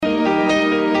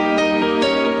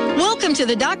to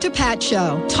the Dr. Pat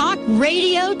Show. Talk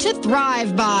radio to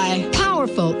thrive by.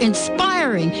 Powerful,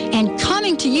 inspiring, and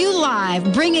coming to you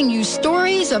live, bringing you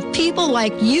stories of people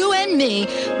like you and me,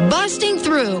 busting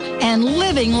through and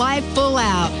living life full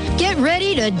out. Get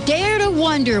ready to dare to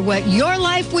wonder what your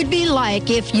life would be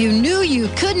like if you knew you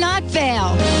could not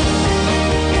fail.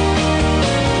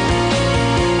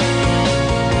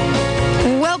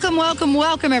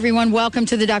 Welcome, everyone. Welcome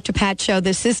to the Dr. Pat Show.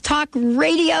 This is Talk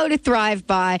Radio to Thrive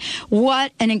By.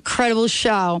 What an incredible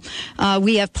show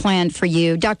we have planned for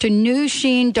you. Dr.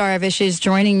 Nusheen Darvish is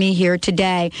joining me here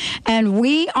today, and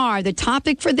the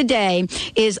topic for the day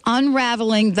is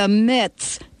Unraveling the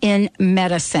Myths in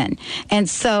Medicine. And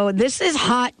so this is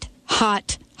hot.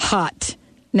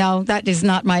 No, that is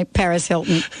not my Paris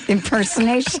Hilton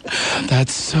impersonation.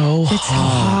 That's so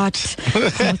hot.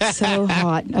 It's so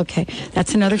hot. Okay,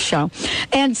 that's another show.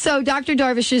 And so Dr.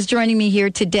 Darvish is joining me here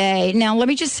today. Now, let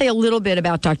me just say a little bit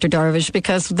about Dr. Darvish,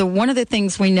 because one of the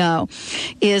things we know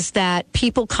is that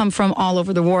people come from all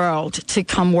over the world to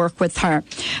come work with her,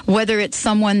 whether it's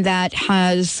someone that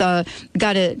has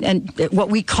got what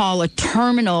we call a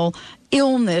terminal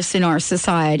illness in our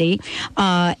society,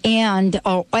 and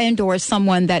or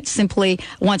someone that simply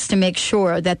wants to make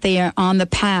sure that they are on the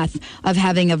path of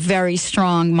having a very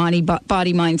strong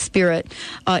body, mind, spirit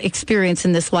experience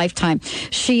in this lifetime.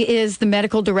 She is the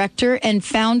medical director and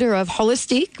founder of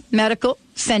Holistic Medical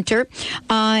Center,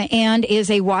 and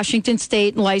is a Washington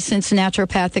State licensed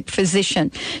naturopathic physician.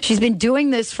 She's been doing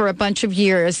this for a bunch of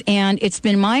years, and it's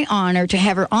been my honor to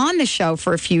have her on the show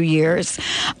for a few years.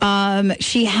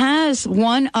 She has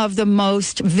one of the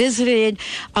most visited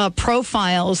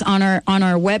profiles on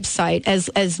our website,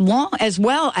 as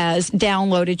well as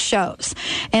downloaded shows.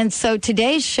 And so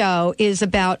today's show is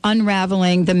about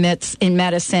unraveling the myths in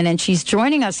medicine, and she's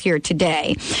joining us here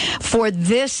today for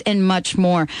this and much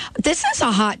more. This is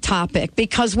a hot topic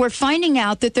because we're finding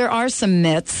out that there are some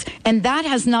myths, and that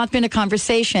has not been a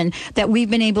conversation that we've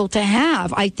been able to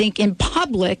have, I think, in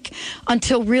public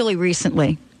until really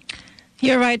recently.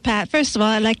 You're right, Pat. First of all,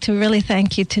 I'd like to really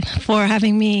thank you for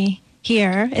having me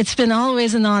here. It's been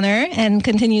always an honor and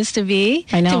continues to be.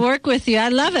 I know. To work with you. I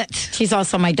love it. She's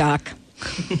also my doc.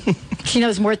 She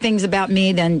knows more things about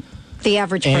me than the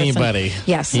average person. Anybody.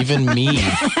 Yes. Even me.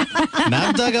 And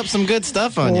I've dug up some good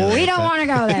stuff on you. We don't want to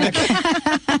go there.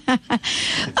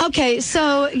 Okay,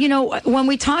 so, when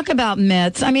we talk about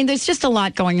myths, I mean, there's just a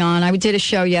lot going on. I did a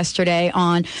show yesterday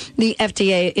on the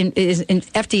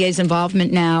FDA's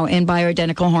involvement now in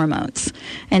bioidentical hormones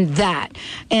and that.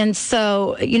 And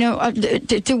so,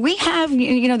 do we have, the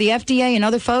FDA and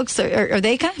other folks, are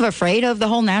they kind of afraid of the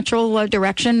whole natural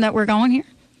direction that we're going here?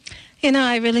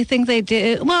 I really think they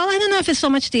do. Well, I don't know if it's so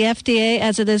much the FDA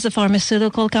as it is the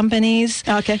pharmaceutical companies.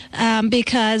 Okay.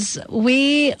 Because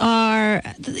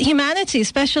humanity,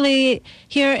 especially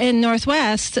here in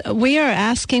Northwest, we are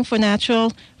asking for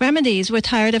natural remedies. We're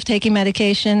tired of taking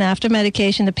medication after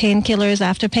medication, the painkillers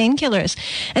after painkillers.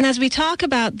 And as we talk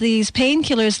about these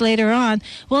painkillers later on,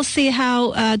 we'll see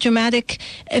how dramatic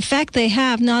effect they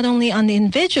have, not only on the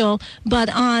individual, but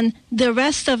on the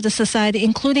rest of the society,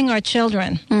 including our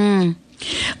children. Mm.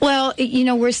 Well,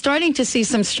 we're starting to see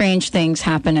some strange things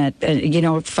happen at,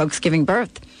 folks giving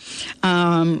birth.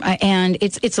 And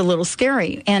it's a little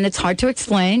scary, and it's hard to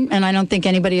explain, and I don't think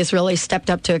anybody has really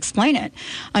stepped up to explain it.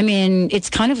 I mean,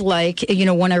 it's kind of like,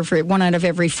 one out of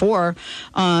every four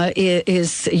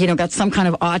is got some kind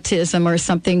of autism or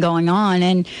something going on,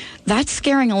 and that's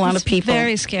scaring a lot of people.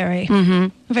 Very scary. Mm-hmm.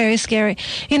 Very scary.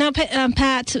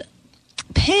 Pat,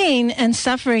 pain and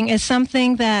suffering is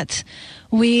something that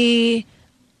we,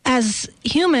 as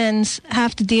humans,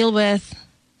 have to deal with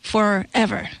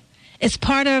forever. It's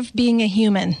part of being a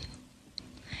human.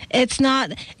 It's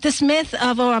not this myth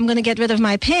of, I'm going to get rid of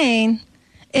my pain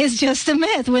is just a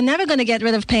myth. We're never going to get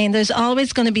rid of pain. There's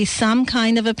always going to be some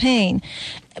kind of a pain.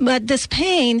 But this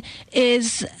pain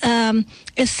is a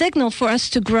signal for us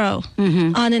to grow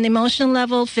on an emotional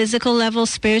level, physical level,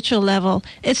 spiritual level.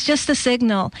 It's just a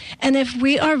signal. And if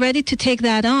we are ready to take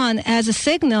that on as a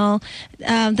signal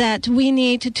that we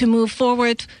need to move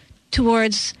forward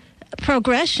towards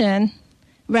progression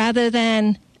rather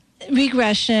than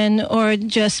regression or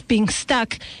just being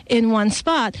stuck in one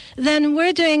spot, then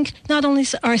we're doing not only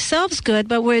ourselves good,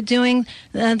 but we're doing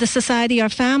the society, our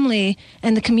family,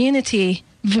 and the community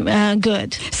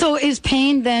good. So is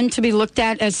pain then to be looked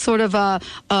at as sort of a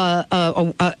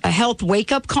health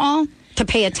wake-up call? To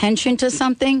pay attention to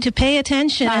something? To pay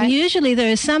attention. And usually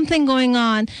there is something going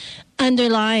on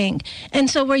underlying. And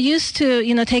so we're used to,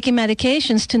 taking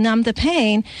medications to numb the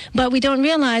pain, but we don't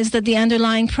realize that the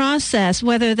underlying process,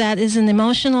 whether that is an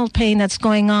emotional pain that's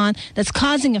going on, that's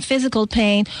causing a physical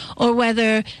pain, or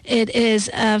whether it is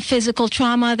a physical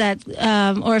trauma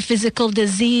or a physical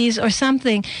disease or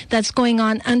something that's going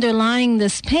on underlying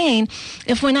this pain,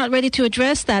 if we're not ready to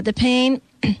address that, the pain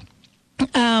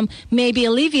may be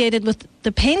alleviated with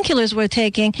the painkillers we're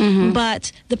taking,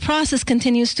 but the process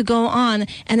continues to go on,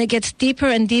 and it gets deeper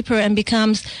and deeper and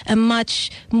becomes a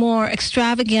much more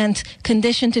extravagant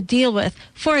condition to deal with.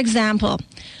 For example,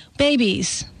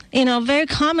 babies. Very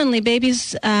commonly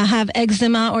babies have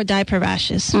eczema or diaper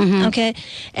rashes, okay?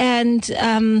 And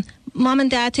mom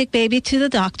and dad take baby to the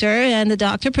doctor, and the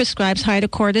doctor prescribes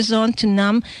hydrocortisone to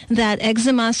numb that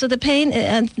eczema, so that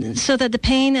the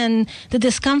pain and the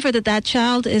discomfort that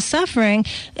child is suffering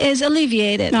is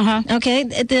alleviated. Okay,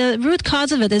 the root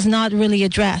cause of it is not really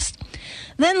addressed.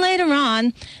 Then later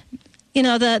on,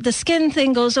 the skin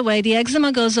thing goes away, the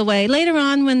eczema goes away. Later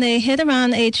on, when they hit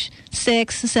around age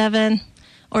 6, 7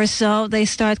 or so, they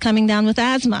start coming down with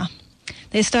asthma.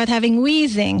 They start having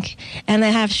wheezing, and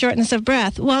they have shortness of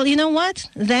breath. Well, you know what?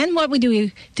 Then what do?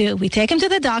 We take them to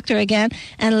the doctor again,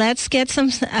 and let's get some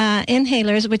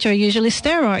inhalers, which are usually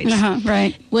steroids.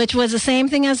 Right. Which was the same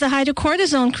thing as the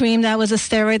hydrocortisone cream. That was a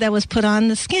steroid that was put on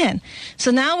the skin.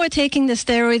 So now we're taking the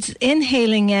steroids,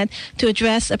 inhaling it to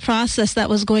address a process that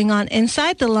was going on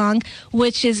inside the lung,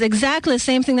 which is exactly the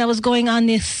same thing that was going on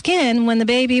the skin when the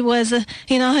baby was a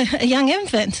young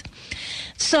infant.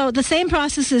 So the same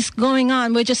process is going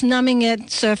on. We're just numbing it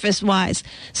surface-wise.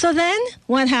 So then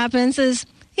what happens is,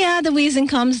 the wheezing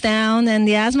comes down and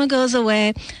the asthma goes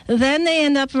away. Then they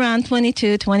end up around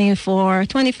 22, 24,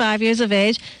 25 years of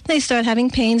age. They start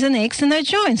having pains and aches in their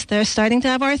joints. They're starting to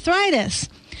have arthritis.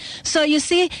 So you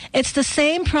see, it's the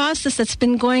same process that's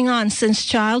been going on since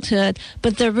childhood,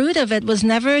 but the root of it was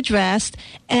never addressed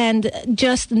and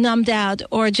just numbed out,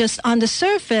 or just on the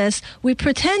surface, we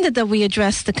pretended that we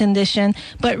addressed the condition,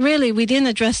 but really we didn't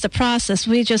address the process.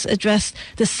 We just addressed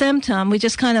the symptom. We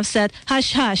just kind of said,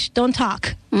 hush, hush, don't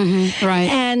talk. Right.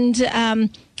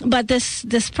 And but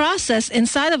this process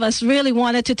inside of us really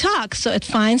wanted to talk, so it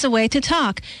finds a way to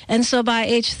talk. And so by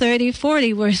age 30,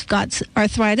 40, we've got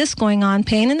arthritis going on,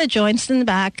 pain in the joints, in the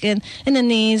back, and in the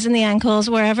knees, and the ankles,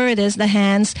 wherever it is, the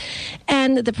hands.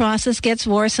 And the process gets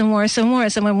worse and worse and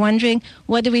worse. And we're wondering,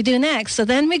 what do we do next? So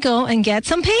then we go and get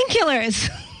some painkillers.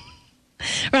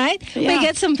 Right? Yeah. We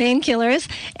get some painkillers,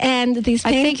 and these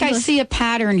painkillers... I think I see a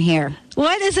pattern here.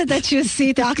 What is it that you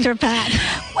see, Dr. Pat?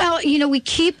 Well, we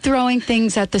keep throwing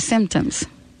things at the symptoms.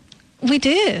 We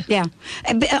do. Yeah.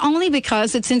 Only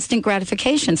because it's instant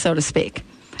gratification, so to speak.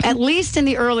 At least in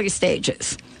the early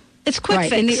stages. It's quick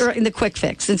fix. In the quick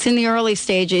fix. It's in the early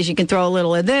stages. You can throw a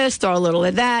little of this, throw a little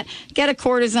of that, get a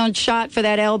cortisone shot for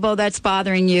that elbow that's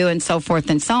bothering you, and so forth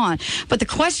and so on. But the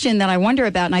question that I wonder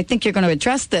about, and I think you're going to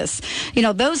address this,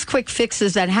 those quick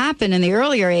fixes that happen in the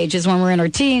earlier ages when we're in our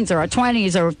teens or our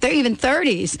 20s or even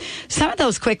 30s, some of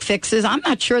those quick fixes, I'm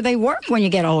not sure they work when you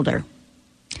get older.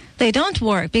 They don't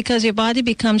work because your body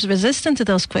becomes resistant to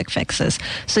those quick fixes.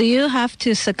 So you have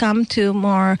to succumb to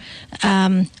more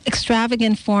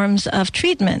extravagant forms of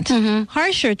treatment,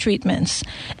 harsher treatments.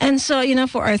 And so,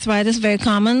 for arthritis, very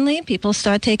commonly, people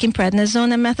start taking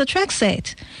prednisone and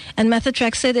methotrexate. And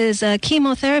methotrexate is a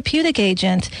chemotherapeutic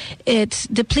agent. It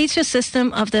depletes your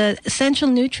system of the essential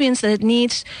nutrients that it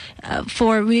needs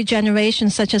for regeneration,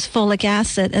 such as folic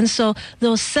acid. And so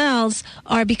those cells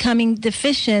are becoming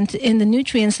deficient in the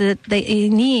nutrients that they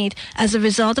need as a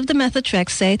result of the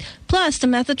methotrexate. Plus, the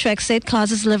methotrexate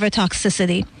causes liver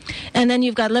toxicity. And then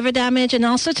you've got liver damage and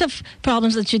all sorts of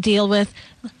problems that you deal with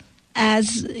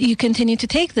as you continue to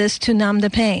take this to numb the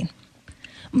pain.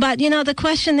 But, the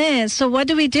question is, so what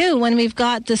do we do when we've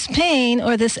got this pain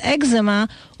or this eczema?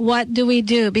 What do we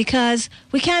do? Because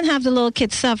we can't have the little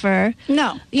kids suffer.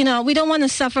 No. We don't want to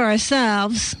suffer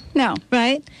ourselves. No.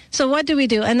 Right? So what do we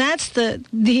do? And that's the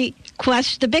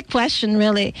big question,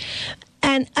 really.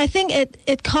 And I think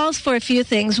it calls for a few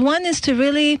things. One is to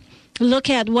really look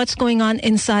at what's going on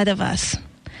inside of us.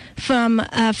 From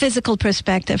a physical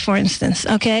perspective, for instance,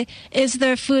 okay? Is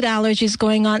there food allergies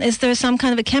going on? Is there some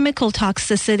kind of a chemical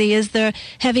toxicity? Is there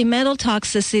heavy metal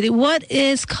toxicity? What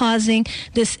is causing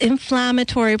this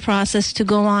inflammatory process to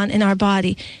go on in our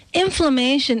body?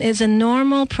 Inflammation is a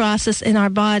normal process in our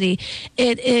body.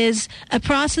 It is a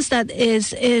process that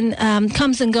is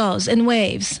comes and goes in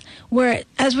waves, where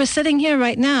as we're sitting here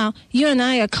right now, you and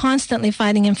I are constantly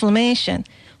fighting inflammation.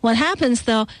 What happens,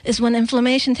 though, is when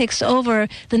inflammation takes over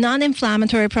the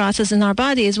non-inflammatory process in our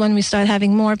body is when we start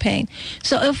having more pain.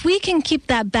 So if we can keep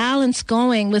that balance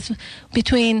going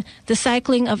between the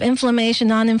cycling of inflammation,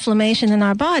 non-inflammation in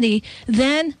our body,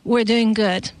 then we're doing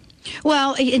good.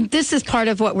 Well, this is part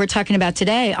of what we're talking about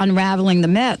today, unraveling the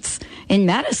myths in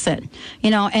medicine,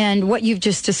 and what you've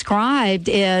just described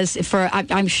is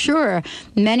I'm sure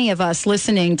many of us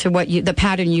listening to the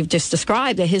pattern you've just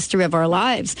described, the history of our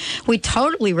lives, we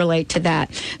totally relate to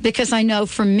that, because I know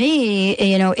for me,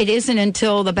 it isn't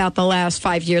until about the last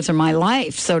 5 years of my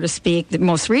life, so to speak, the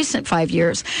most recent 5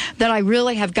 years, that I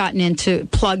really have gotten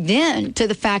plugged in to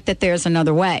the fact that there's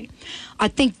another way. I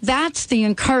think that's the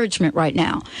encouragement right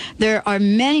now. There are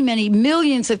many, many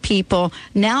millions of people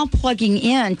now plugging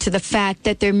in to the fact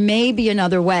that there may be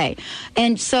another way.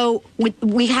 And so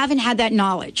we haven't had that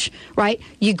knowledge, right?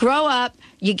 You grow up,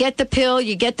 you get the pill,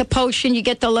 you get the potion, you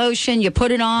get the lotion, you put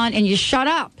it on, and you shut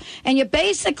up. And you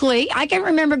basically, I can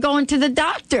remember going to the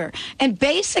doctor and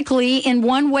basically in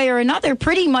one way or another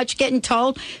pretty much getting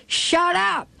told, shut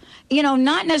up.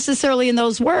 Not necessarily in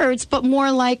those words, but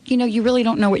more like, you really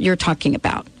don't know what you're talking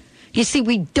about. You see,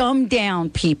 we dumb down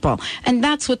people. And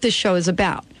that's what this show is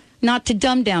about. Not to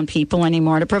dumb down people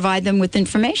anymore, to provide them with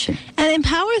information. And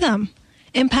empower them.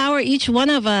 Empower each one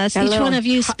of us, each one of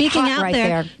you speaking out right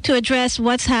there to address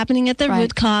what's happening at the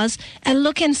root cause and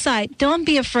look inside. Don't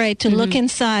be afraid to look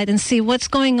inside and see what's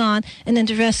going on and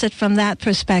address it from that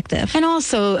perspective. And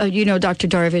also, Dr.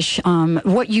 Darvish,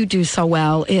 what you do so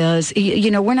well is,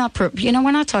 we're not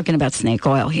talking about snake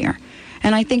oil here.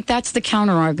 And I think that's the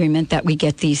counter argument that we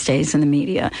get these days in the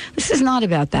media. This is not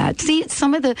about that. See,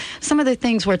 some of the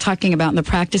things we're talking about in the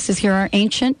practices here are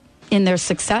ancient in their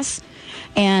success.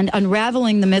 And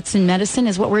unraveling the myths in medicine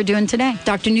is what we're doing today.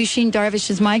 Dr. Nushin Darvish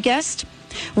is my guest.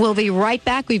 We'll be right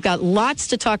back. We've got lots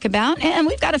to talk about, and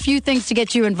we've got a few things to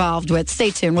get you involved with.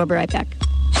 Stay tuned. We'll be right back.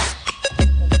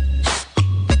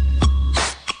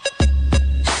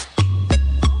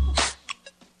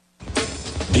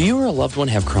 Do you or a loved one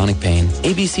have chronic pain?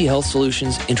 ABC Health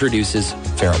Solutions introduces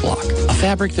Ferroblock, a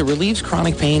fabric that relieves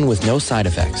chronic pain with no side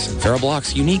effects.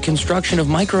 Ferroblock's unique construction of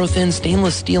micro-thin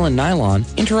stainless steel and nylon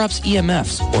interrupts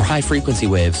EMFs, or high-frequency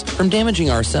waves, from damaging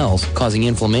our cells, causing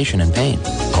inflammation and pain.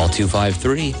 Call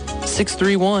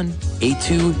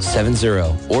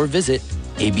 253-631-8270 or visit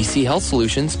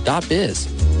abchealthsolutions.biz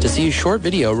to see a short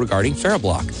video regarding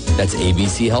Ferroblock. That's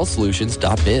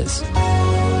abchealthsolutions.biz.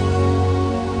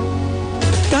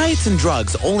 Diets and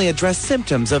drugs only address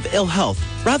symptoms of ill health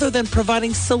rather than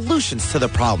providing solutions to the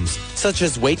problems, such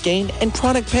as weight gain and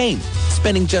chronic pain.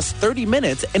 Spending just 30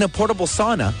 minutes in a portable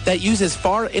sauna that uses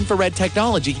far-infrared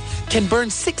technology can burn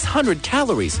 600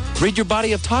 calories, rid your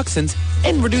body of toxins,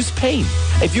 and reduce pain.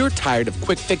 If you're tired of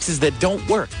quick fixes that don't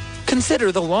work,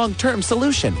 consider the long-term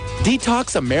solution.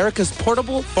 Detox America's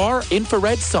portable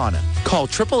far-infrared sauna. Call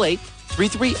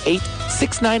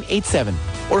 888-338-6987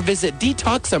 or visit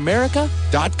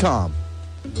detoxamerica.com.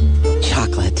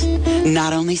 Chocolate.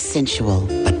 Not only sensual,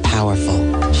 but powerful.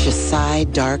 Shasai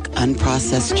Dark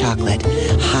Unprocessed Chocolate.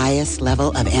 Highest level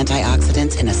of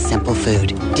antioxidants in a simple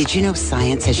food. Did you know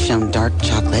science has shown dark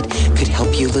chocolate could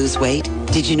help you lose weight?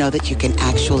 Did you know that you can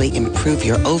actually improve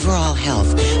your overall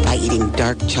health by eating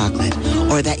dark chocolate?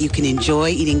 Or that you can enjoy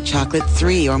eating chocolate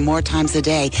 3 or more times a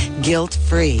day,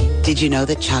 guilt-free? Did you know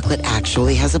that chocolate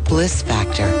actually has a bliss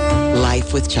factor?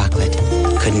 Life with chocolate.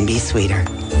 Couldn't be sweeter.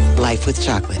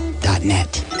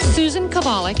 LifeWithChocolate.net. Susan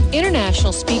Kabalik,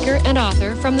 international speaker and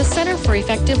author from the Center for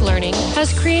Effective Learning,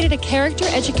 has created a character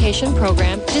education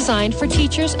program designed for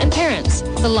teachers and parents.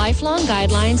 The lifelong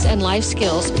guidelines and life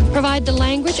skills provide the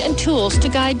language and tools to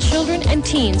guide children and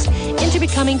teens into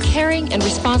becoming caring and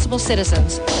responsible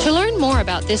citizens. To learn more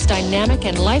about this dynamic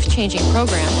and life-changing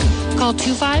program, call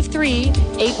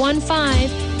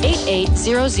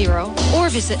 253-815-8800 or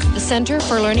visit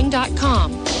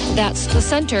thecenterforlearning.com. That's the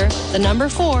center, the number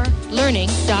 4,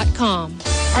 learning.com.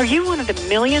 Are you one of the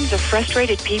millions of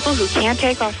frustrated people who can't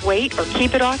take off weight or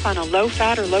keep it off on a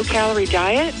low-fat or low-calorie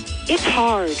diet? It's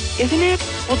hard, isn't it?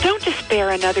 Well, don't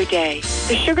despair another day.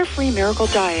 The Sugar-Free Miracle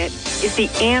Diet is the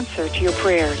answer to your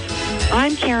prayers.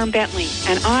 I'm Karen Bentley,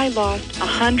 and I lost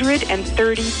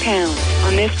 130 pounds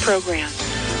on this program.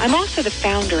 I'm also the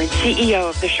founder and CEO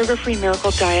of the Sugar-Free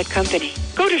Miracle Diet Company.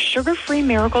 Go to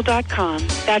sugarfreemiracle.com,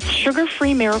 that's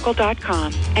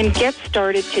sugarfreemiracle.com, and get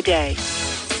started today.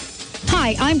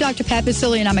 Hi, I'm Dr. Pat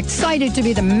Basili, and I'm excited to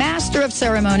be the Master of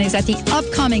Ceremonies at the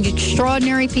upcoming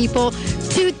Extraordinary People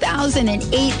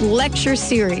 2008 Lecture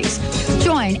Series.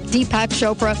 Join Deepak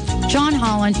Chopra, John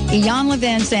Holland, Iyanla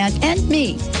Van Zandt, and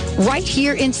me right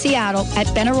here in Seattle at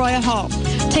Benaroya Hall.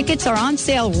 Tickets are on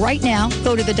sale right now.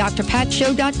 Go to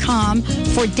thedrpatshow.com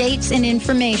for dates and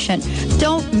information.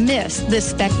 Don't miss this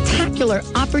spectacular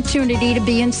opportunity to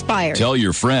be inspired. Tell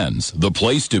your friends, the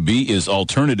place to be is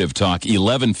Alternative Talk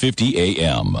 1150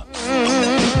 AM.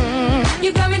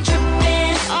 You got me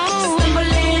tripping,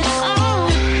 stumbling,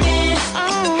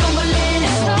 fumbling,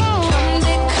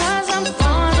 because I'm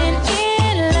falling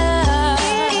in love.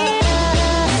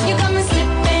 You got me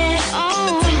slipping,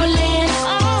 tumbling,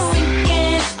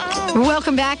 sinking.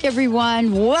 Welcome back,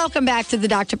 everyone. Welcome back to the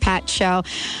Dr. Pat Show.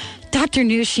 Dr.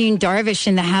 Nushin Darvish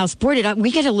in the house. Boy,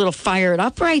 we get a little fired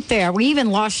up right there. We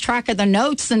even lost track of the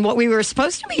notes and what we were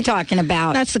supposed to be talking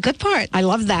about. That's the good part. I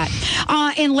love that.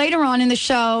 And later on in the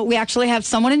show, we actually have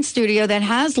someone in studio that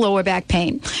has lower back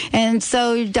pain. And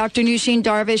so Dr. Nushin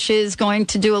Darvish is going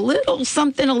to do a little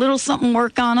something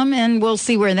work on them, and we'll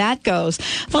see where that goes.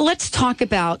 But let's talk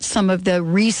about some of the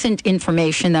recent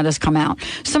information that has come out,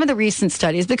 some of the recent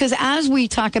studies, because as we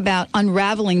talk about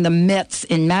unraveling the myths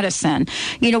in medicine,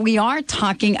 we are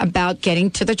talking about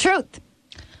getting to the truth,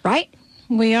 right?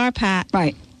 We are, Pat.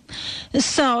 Right.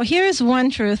 So here's one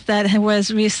truth that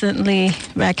was recently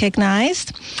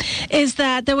recognized, is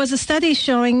that there was a study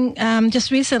showing just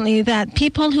recently that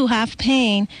people who have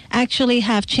pain actually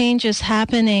have changes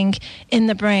happening in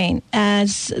the brain,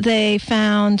 as they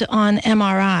found on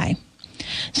MRI.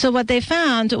 So what they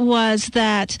found was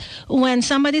that when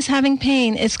somebody's having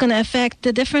pain, it's going to affect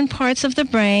the different parts of the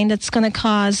brain that's going to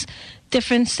cause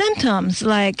different symptoms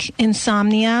like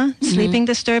insomnia, sleeping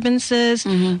disturbances,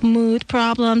 mood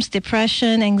problems,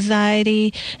 depression,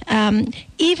 anxiety.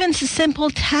 Even simple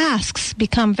tasks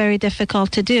become very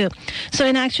difficult to do. So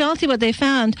in actuality, what they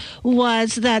found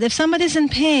was that if somebody's in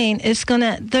pain,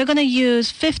 they're going to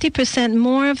use 50%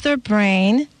 more of their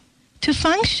brain to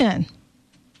function.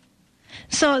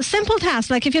 So simple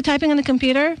tasks, like if you're typing on the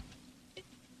computer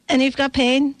and you've got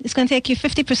pain, it's going to take you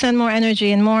 50% more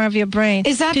energy and more of your brain.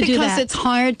 Is that because it's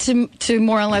hard to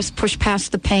more or less push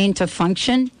past the pain to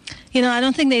function? I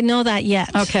don't think they know that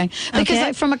yet. Okay.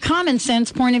 Because from a common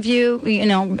sense point of view,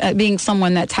 being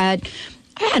someone that's I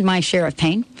had my share of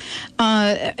pain.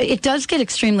 It does get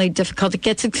extremely difficult. It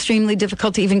gets extremely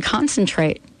difficult to even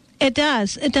concentrate. It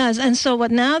does. And so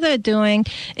what now they're doing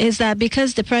is that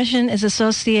because depression is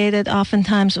associated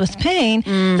oftentimes with pain,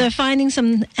 they're finding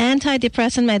some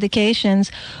antidepressant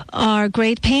medications are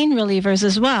great pain relievers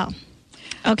as well.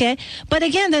 Okay? But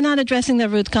again, they're not addressing the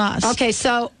root cause. Okay,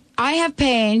 so I have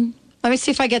pain. Let me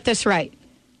see if I get this right.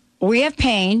 We have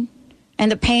pain,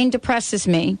 and the pain depresses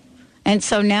me. And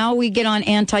so now we get on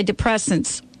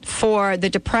antidepressants for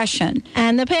the depression.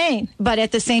 And the pain. But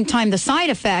at the same time, the side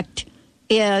effect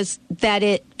is that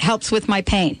it helps with my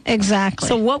pain. Exactly.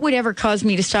 So what would ever cause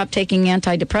me to stop taking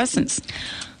antidepressants?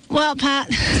 Well, Pat,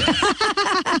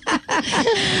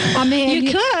 I mean,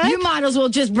 you could. You might as well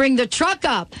just bring the truck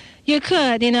up. You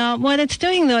could. What it's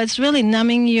doing, though, it's really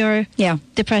numbing your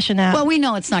depression out. Well, we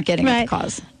know it's not getting at the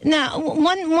cause. Now,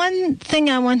 one thing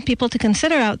I want people to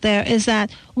consider out there is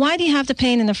that why do you have the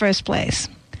pain in the first place?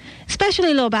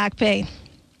 Especially low back pain.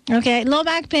 Okay, low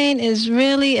back pain is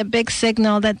really a big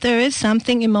signal that there is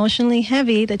something emotionally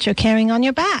heavy that you're carrying on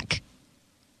your back.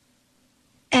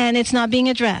 And it's not being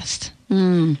addressed.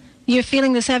 You're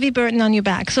feeling this heavy burden on your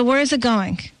back. So where is it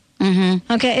going?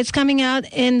 Okay, it's coming out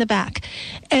in the back.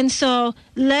 And so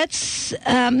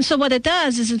so what it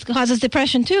does is it causes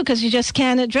depression too, because you just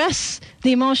can't address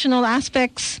the emotional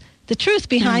aspects, the truth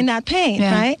behind that pain,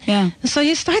 right? Yeah. So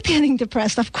you start getting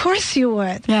depressed. Of course you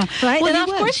would. Yeah. Right? Well, and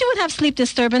of course you would have sleep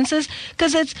disturbances,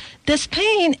 because this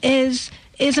pain is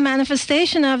a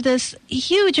manifestation of this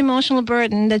huge emotional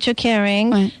burden that you're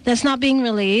carrying that's not being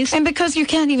released. And because you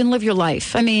can't even live your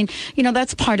life. I mean,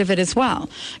 that's part of it as well.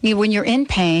 When you're in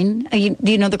pain,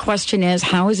 the question is,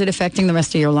 how is it affecting the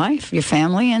rest of your life, your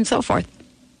family, and so forth?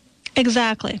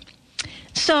 Exactly.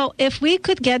 So if we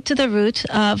could get to the root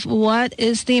of what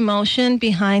is the emotion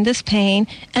behind this pain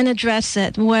and address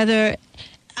it, whether,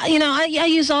 I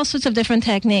use all sorts of different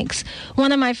techniques.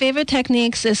 One of my favorite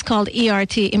techniques is called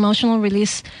ERT, Emotional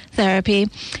Release Therapy,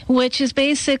 which is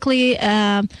basically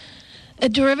a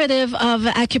derivative of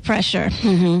acupressure.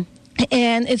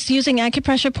 And it's using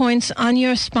acupressure points on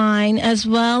your spine as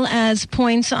well as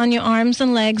points on your arms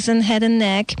and legs and head and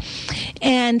neck.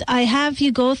 And I have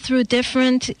you go through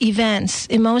different events,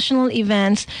 emotional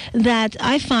events that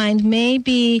I find may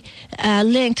be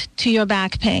linked to your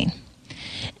back pain.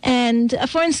 And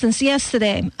for instance,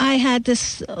 yesterday, I had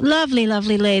this lovely,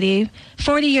 lovely lady,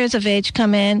 40 years of age,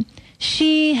 come in.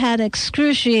 She had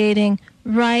excruciating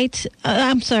left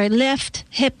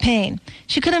hip pain.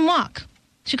 She couldn't walk.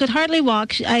 She could hardly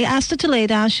walk. I asked her to lay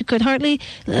down. She could hardly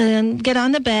get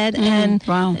on the bed and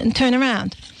turn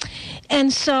around.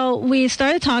 And so we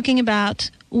started talking about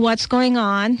what's going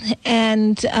on.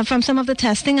 And from some of the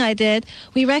testing I did,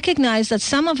 we recognized that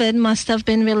some of it must have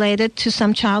been related to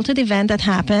some childhood event that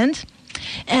happened.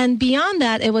 And beyond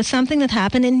that, it was something that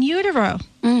happened in utero.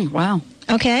 Wow.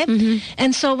 Okay?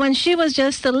 And so when she was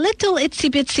just a little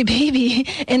itsy-bitsy baby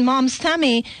in mom's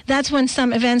tummy, that's when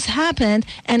some events happened,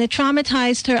 and it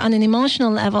traumatized her on an emotional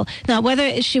level. Now,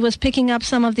 whether she was picking up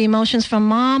some of the emotions from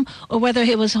mom or whether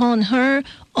it was on her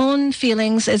own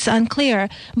feelings, it's unclear.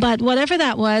 But whatever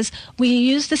that was, we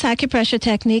used this acupressure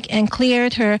technique and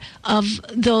cleared her of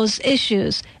those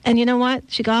issues. And you know what?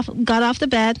 She got off the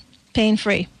bed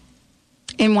pain-free.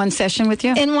 In one session with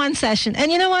you? In one session.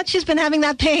 And you know what? She's been having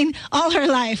that pain all her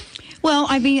life. Well,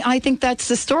 I mean, I think that's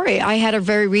the story. I had a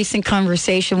very recent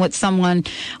conversation with someone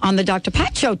on the Dr.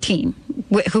 Pat Show team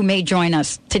who may join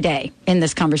us today in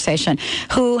this conversation,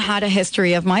 who had a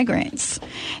history of migraines.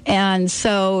 And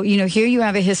so, here you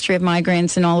have a history of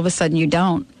migraines and all of a sudden you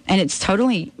don't. And it's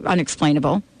totally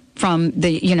unexplainable from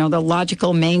the, the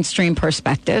logical mainstream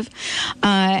perspective.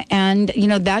 And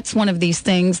that's one of these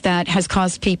things that has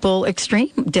caused people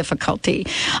extreme difficulty.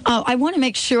 I want to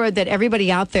make sure that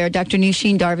everybody out there, Dr.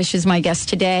 Nooshin Darvish is my guest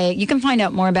today. You can find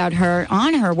out more about her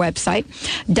on her website,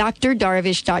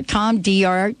 drdarvish.com,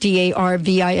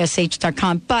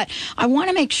 drdarvish.com. But I want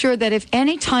to make sure that if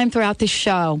any time throughout the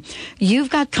show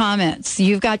you've got comments,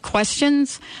 you've got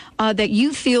questions, that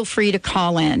you feel free to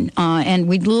call in, and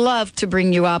we'd love to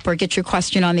bring you up or get your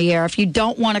question on the air. If you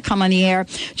don't want to come on the air,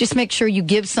 just make sure you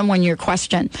give someone your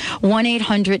question.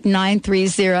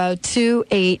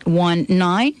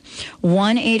 1-800-930-2819.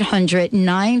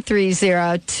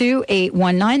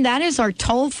 1-800-930-2819. That is our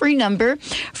toll-free number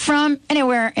from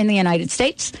anywhere in the United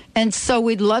States. And so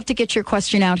we'd love to get your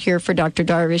question out here for Dr.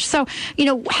 Darvish. So,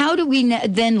 how do we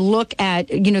then look at,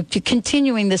 to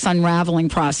continuing this unraveling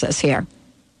process here?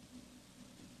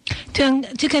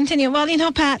 To continue, well,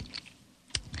 Pat,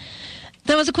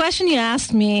 there was a question you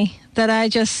asked me that I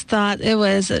just thought it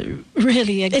was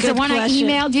really a good question. Is it one I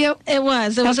emailed you? It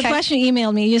was. It was a question you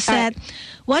emailed me. You said,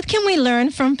 what can we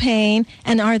learn from pain,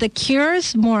 and are the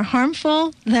cures more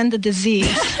harmful than the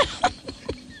disease?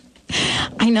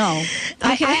 I know.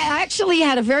 Okay. I actually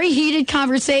had a very heated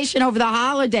conversation over the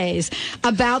holidays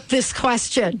about this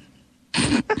question.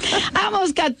 I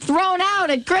almost got thrown out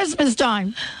at Christmas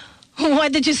time.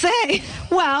 What did you say?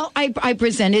 Well, I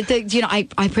presented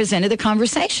I presented the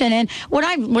conversation, and what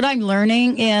I'm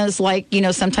learning is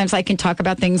sometimes I can talk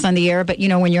about things on the air, but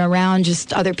when you're around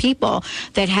just other people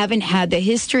that haven't had the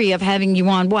history of having you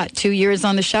on 2 years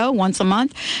on the show once a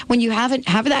month, when you haven't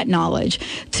have that knowledge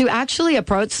to actually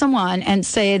approach someone and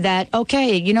say that that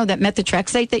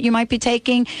methotrexate that you might be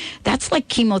taking, that's like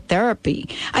chemotherapy.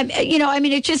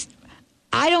 It just.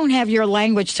 I don't have your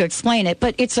language to explain it,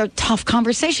 but it's a tough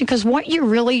conversation because what you're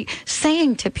really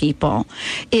saying to people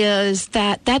is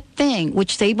that thing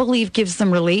which they believe gives them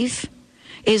relief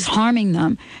is harming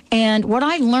them. And what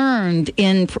I learned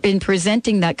in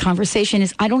presenting that conversation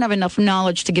is I don't have enough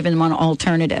knowledge to give them an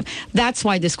alternative. That's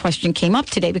why this question came up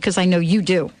today, because I know you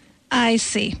do. I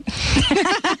see.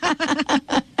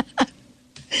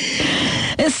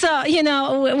 So,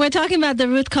 we're talking about the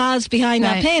root cause behind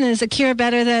that pain. Is a cure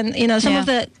better than, some of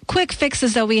the quick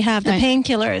fixes that we have, the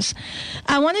painkillers?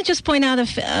 I want to just point out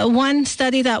one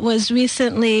study that was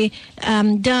recently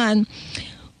done.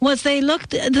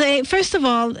 First of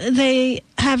all, they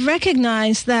have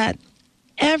recognized that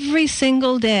every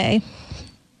single day,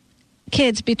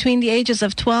 kids between the ages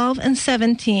of 12 and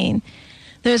 17,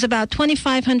 there's about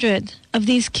 2,500 of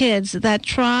these kids that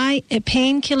try a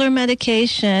painkiller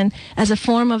medication as a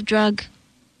form of drug.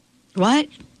 What?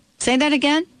 Say that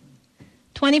again?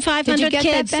 2,500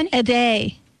 kids a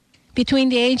day between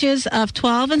the ages of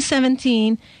 12 and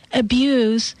 17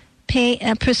 abuse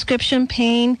prescription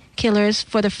painkillers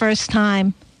for the first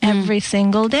time every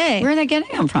single day. Where are they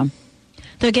getting them from?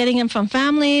 They're getting them from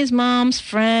families, moms,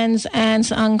 friends,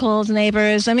 aunts, uncles,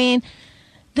 neighbors.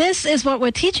 This is what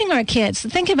we're teaching our kids.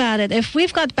 Think about it. If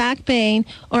we've got back pain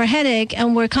or a headache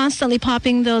and we're constantly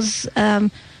popping those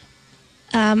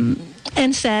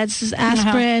NSAIDs,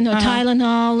 aspirin or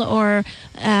Tylenol or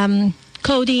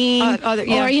codeine, or,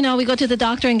 we go to the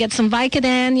doctor and get some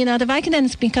Vicodin. The Vicodin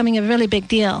is becoming a really big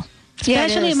deal,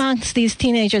 especially amongst these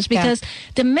teenagers, because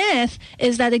the myth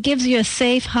is that it gives you a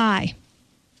safe high.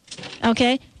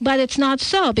 Okay? But it's not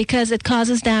so, because it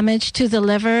causes damage to the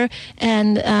liver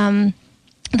and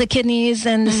the kidneys,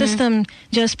 and the system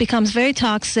just becomes very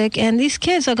toxic, and these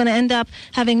kids are going to end up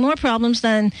having more problems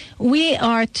than we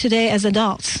are today as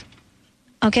adults.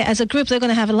 Okay, as a group, they're going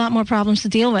to have a lot more problems to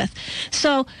deal with.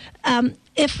 So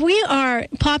if we are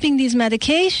popping these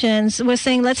medications, we're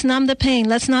saying, let's numb the pain.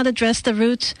 Let's not address the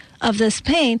root of this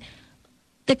pain.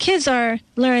 The kids are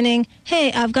learning,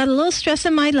 hey, I've got a little stress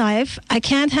in my life. I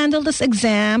can't handle this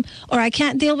exam, or I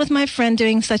can't deal with my friend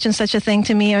doing such and such a thing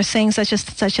to me or saying such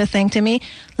a thing to me.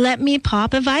 Let me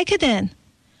pop a Vicodin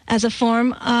as a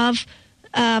form of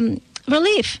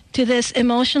relief to this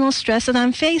emotional stress that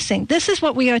I'm facing. This is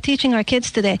what we are teaching our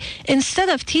kids today. Instead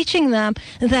of teaching them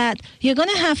that you're going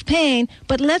to have pain,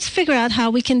 but let's figure out how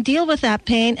we can deal with that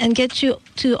pain and get you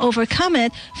to overcome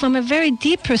it from a very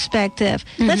deep perspective.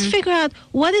 Mm-hmm. Let's figure out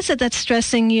what is it that's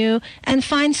stressing you and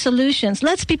find solutions.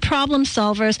 Let's be problem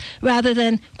solvers rather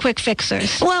than quick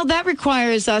fixers. Well, that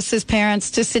requires us as parents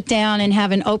to sit down and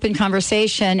have an open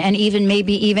conversation and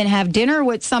maybe even have dinner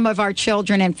with some of our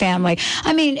children and family.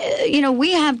 I mean,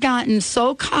 we have gotten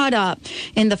so caught up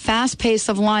in the fast pace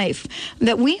of life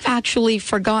that we've actually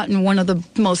forgotten one of the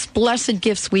most blessed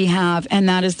gifts we have, and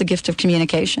that is the gift of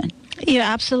communication. You're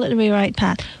absolutely right,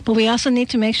 Pat. But we also need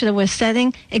to make sure that we're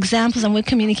setting examples and we're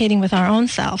communicating with our own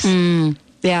selves.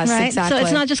 Yes, right? exactly. So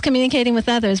it's not just communicating with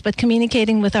others, but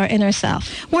communicating with our inner self.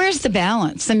 Where's the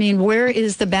balance? I mean, where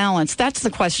is the balance? That's the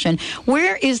question.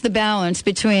 Where is the balance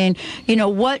between,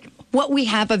 what we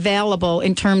have available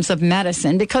in terms of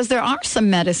medicine, because there are some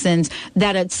medicines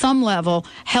that at some level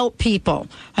help people.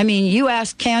 I mean, you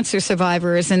ask cancer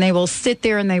survivors and they will sit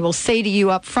there and they will say to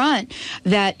you up front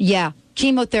that,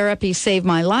 chemotherapy saved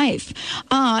my life.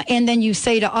 And then you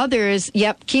say to others,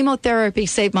 yep, chemotherapy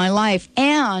saved my life,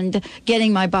 and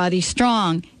getting my body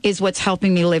strong is what's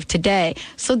helping me live today.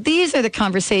 So these are the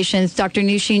conversations. Dr.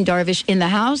 Nusheen Darvish in the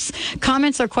house.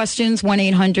 Comments or questions,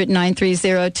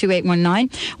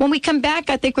 1-800-930-2819. When we come back,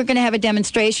 I think we're going to have a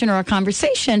demonstration or a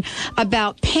conversation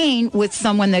about pain with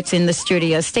someone that's in the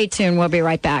studio. Stay tuned. We'll be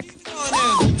right back.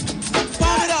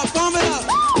 Pump it up, pump it up.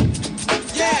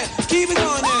 Yeah, keep it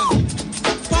going now.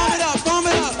 Pump it up, pump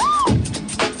it up.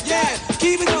 Yeah,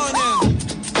 keep it going now.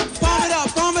 Pump it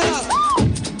up, pump it up.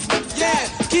 Yeah,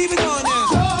 keep it going now.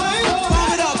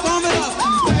 Pump it up, pump it up.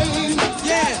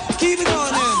 Yeah, keep it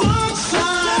going now.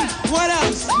 What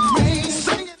else?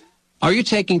 Are you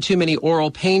taking too many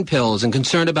oral pain pills and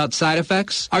concerned about side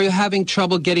effects? Are you having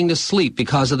trouble getting to sleep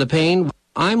because of the pain?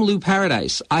 I'm Lou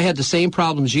Paradise. I had the same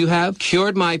problems you have,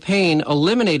 cured my pain,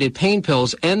 eliminated pain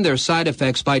pills and their side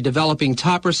effects by developing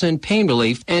Topricin Pain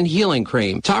Relief and Healing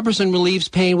Cream. Topricin relieves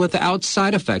pain without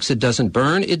side effects. It doesn't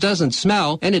burn, it doesn't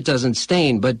smell, and it doesn't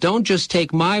stain. But don't just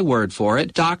take my word for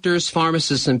it. Doctors,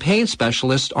 pharmacists, and pain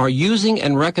specialists are using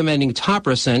and recommending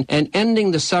Topricin and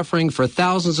ending the suffering for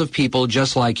thousands of people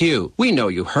just like you. We know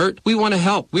you hurt. We want to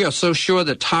help. We are so sure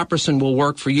that Topricin will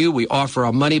work for you, we offer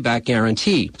a money-back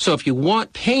guarantee. So if you want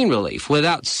pain relief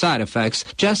without side effects,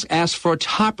 just ask for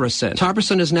Topricin.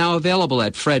 Topricin is now available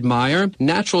at Fred Meyer,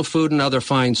 Natural Food, and other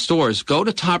fine stores. Go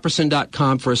to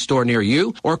Topricin.com for a store near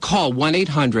you or call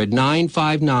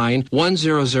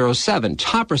 1-800-959-1007.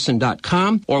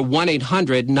 Topricin.com or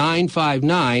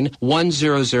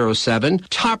 1-800-959-1007.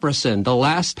 Topricin, the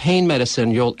last pain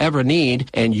medicine you'll ever need,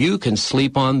 and you can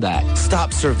sleep on that.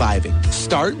 Stop surviving.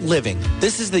 Start living.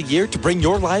 This is the year to bring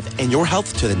your life and your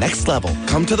health to the next level.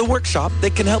 Come to the workshop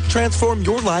that can help transform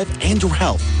your life and your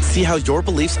health. See how your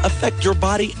beliefs affect your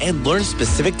body and learn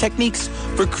specific techniques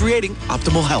for creating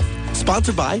optimal health.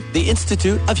 Sponsored by the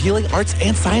Institute of Healing Arts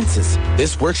and Sciences.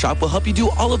 This workshop will help you do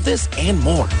all of this and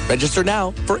more. Register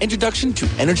now for Introduction to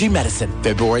Energy Medicine,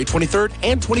 February 23rd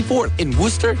and 24th in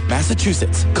Worcester,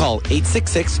 Massachusetts. Call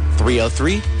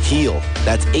 866-303-HEAL.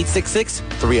 That's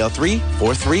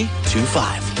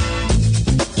 866-303-4325.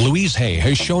 Louise Hay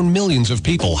has shown millions of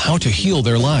people how to heal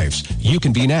their lives. You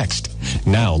can be next.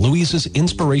 Now, Louise's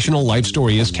inspirational life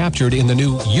story is captured in the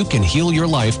new You Can Heal Your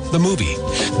Life, the movie.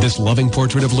 This loving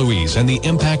portrait of Louise and the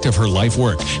impact of her life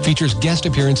work features guest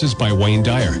appearances by Wayne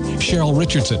Dyer, Cheryl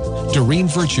Richardson, Doreen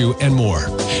Virtue, and more.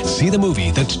 See the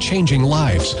movie that's changing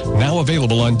lives, now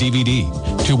available on DVD.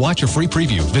 To watch a free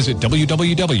preview, visit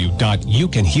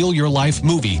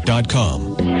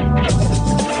www.youcanhealyourlifemovie.com.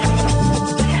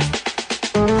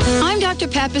 Dr.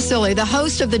 Pat Baccili, the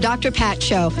host of the Dr. Pat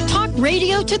Show. Talk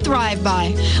radio to thrive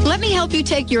by. Let me help you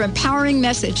take your empowering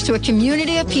message to a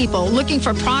community of people looking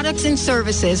for products and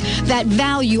services that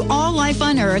value all life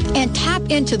on earth and tap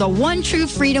into the one true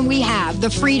freedom we have, the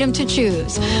freedom to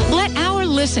choose. Let our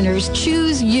listeners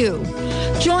choose you.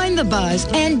 Join the buzz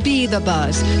and be the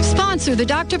buzz. Sponsor the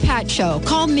Dr. Pat Show.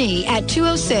 Call me at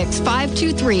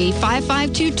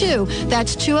 206-523-5522.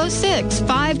 That's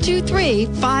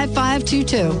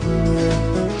 206-523-5522.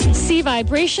 See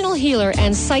vibrational healer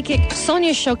and psychic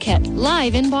Sonia Choquette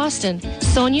live in Boston.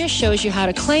 Sonia shows you how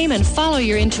to claim and follow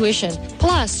your intuition.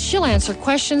 Plus, she'll answer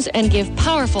questions and give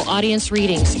powerful audience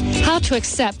readings. How to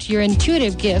accept your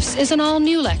intuitive gifts is an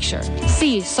all-new lecture.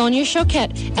 See Sonia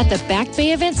Choquette at the Back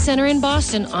Bay Event Center in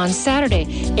Boston on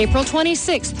Saturday, April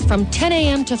 26th from 10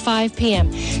 a.m. to 5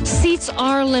 p.m. Seats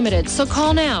are limited, so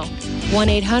call now.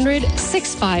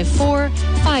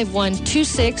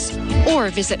 1-800-654-5126 or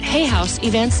visit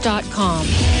hayhouseevents.com.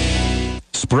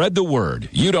 Spread the word.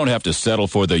 You don't have to settle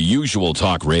for the usual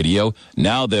talk radio.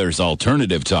 Now there's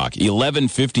Alternative Talk,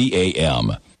 1150 a.m.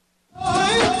 Pump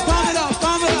it up,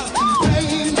 pump it up.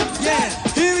 Yeah,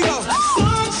 here we go.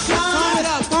 Sunshine. Pump it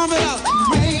up, pump it up.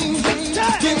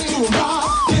 Get to a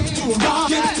rock, get to a rock,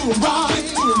 get to a rock, get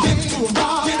to a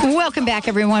rock. Welcome back,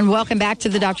 everyone. Welcome back to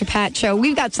the Dr. Pat Show.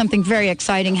 We've got something very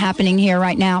exciting happening here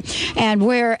right now, and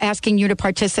we're asking you to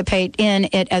participate in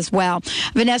it as well.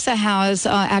 Vanessa has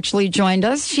actually joined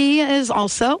us. She is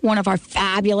also one of our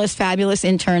fabulous, fabulous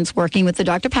interns working with the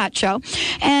Dr. Pat Show,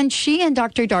 and she and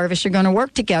Dr. Darvish are going to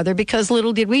work together because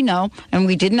little did we know, and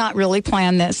we did not really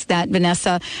plan this, that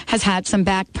Vanessa has had some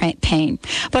back pain.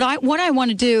 But what I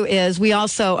want to do is we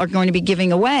also are going to be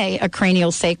giving away a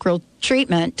cranial sacral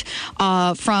treatment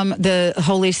from the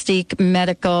Holistic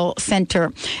Medical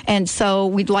Center. And so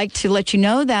we'd like to let you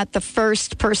know that the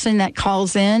first person that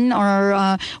calls in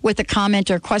or with a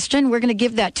comment or question, we're going to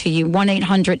give that to you,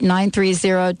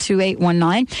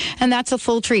 1-800-930-2819. And that's a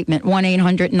full treatment,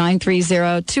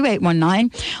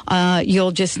 1-800-930-2819.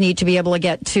 You'll just need to be able to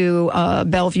get to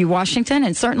Bellevue, Washington,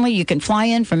 and certainly you can fly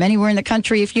in from anywhere in the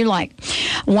country if you like.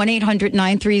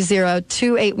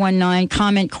 1-800-930-2819,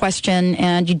 comment, question,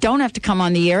 and you don't have to come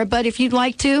on the air, but if you'd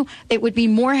like to, it would be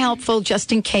more helpful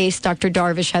just in case Dr.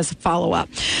 Darvish has a follow-up.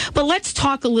 But let's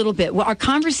talk a little bit. Well, our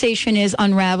conversation is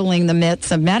unraveling the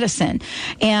myths of medicine,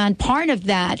 and part of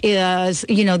that is,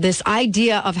 this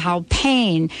idea of how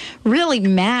pain really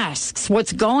masks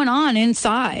what's going on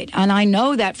inside, and I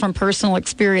know that from personal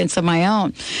experience of my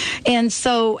own. And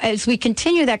so as we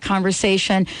continue that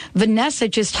conversation, Vanessa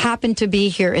just happened to be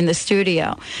here in the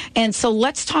studio, and so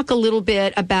let's talk a little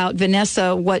bit about,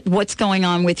 Vanessa, what's going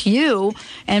on with you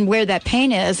and where that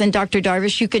pain is. And Dr.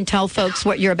 Darvish, you can tell folks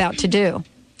what you're about to do.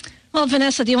 Well,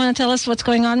 Vanessa, do you want to tell us what's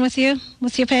going on with you,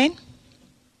 with your pain?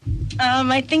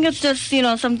 I think it's just,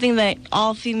 something that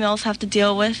all females have to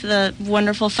deal with, the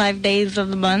wonderful 5 days of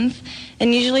the month.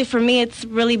 And usually for me, it's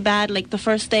really bad. Like the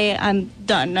first day, I'm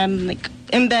done. I'm like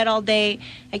in bed all day.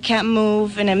 I can't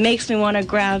move. And it makes me want to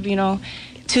grab,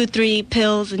 2-3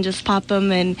 pills and just pop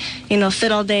them and,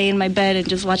 sit all day in my bed and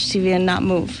just watch TV and not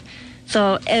move.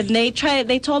 So, and they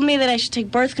told me that I should take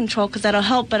birth control because that'll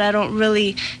help, but I don't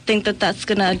really think that that's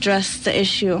going to address the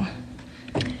issue.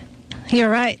 You're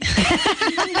right.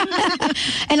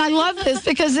 And I love this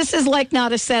because this is like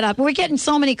not a setup. We're getting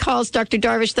so many calls, Dr.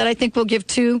 Darvish, that I think we'll give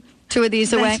two of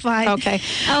these away. That's fine.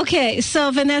 Okay,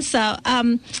 so Vanessa,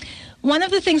 one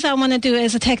of the things I want to do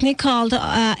is a technique called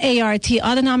ART,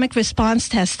 Autonomic Response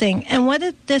Testing. And what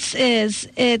this is,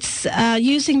 it's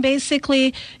using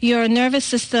basically your nervous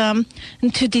system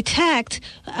to detect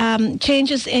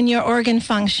changes in your organ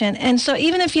function. And so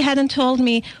even if you hadn't told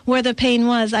me where the pain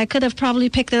was, I could have probably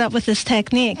picked it up with this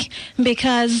technique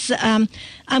because I'm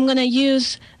going to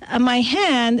use my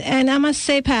hand. And I must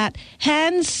say, Pat,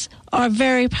 hands are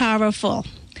very powerful.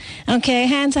 Okay,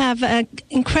 hands have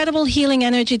incredible healing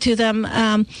energy to them,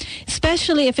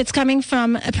 especially if it's coming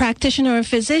from a practitioner or a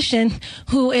physician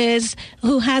who has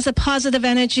a positive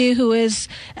energy, who is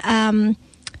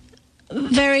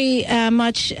very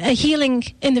much a healing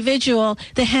individual.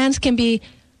 The hands can be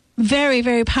very,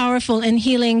 very powerful in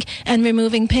healing and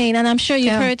removing pain. And I'm sure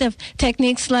you've heard of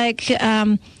techniques like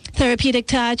therapeutic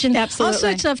touch and all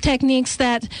sorts of techniques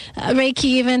that Reiki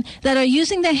even that are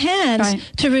using the hands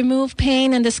to remove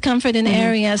pain and discomfort in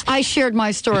areas. I shared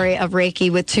my story of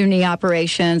Reiki with 2 knee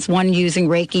operations, one using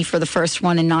Reiki for the first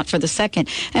one and not for the second.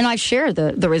 And I've shared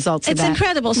the results of that. It's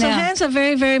incredible. So hands are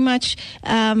very, very much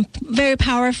very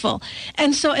powerful.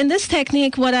 And so in this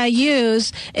technique, what I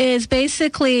use is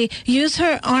basically use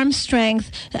her arm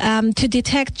strength to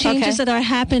detect changes that are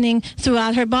happening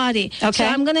throughout her body. Okay. So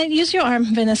I'm going to use your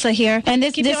arm, Vanessa, here. And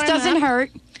this doesn't hurt.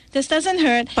 This doesn't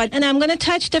hurt. And I'm going to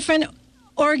touch different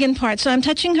organ parts. So I'm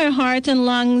touching her heart and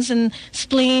lungs and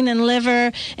spleen and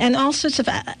liver and all sorts of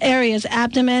areas,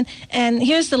 abdomen. And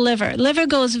here's the liver. Liver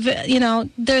goes,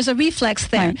 there's a reflex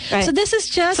there. Right. So this is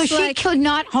just so she could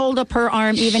not hold up her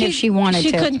arm even if she wanted to.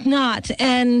 She could not.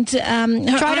 And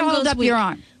her try to arm hold goes up your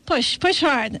arm. Push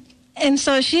hard. And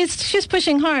so she's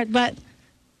pushing hard, but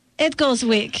it goes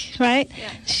weak, right?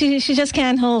 Yeah. She just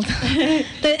can't hold.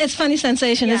 It's funny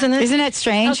sensation, isn't it? Isn't that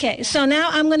strange? Okay, so now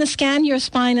I'm going to scan your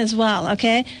spine as well,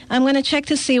 okay? I'm going to check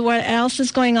to see what else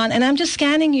is going on. And I'm just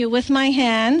scanning you with my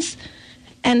hands.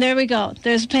 And there we go.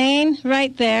 There's pain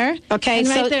right there. Okay. And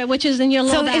right there, which is in your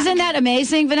low back. So isn't that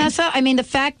amazing, Vanessa? I mean, the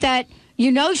fact that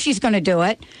you know she's going to do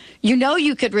it. You know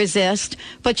you could resist,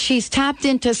 but she's tapped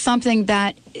into something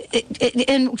that,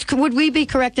 and would we be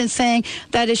correct in saying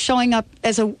that is showing up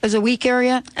as a weak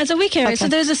area? As a weak area. Okay. So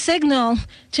there's a signal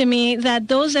to me that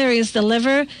those areas, the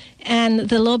liver and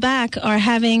the low back, are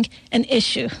having an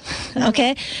issue.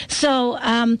 Okay? So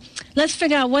let's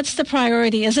figure out what's the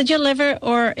priority. Is it your liver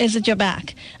or is it your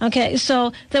back? Okay?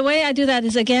 So the way I do that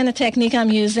is, again, a technique I'm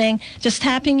using, just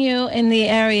tapping you in the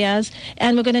areas,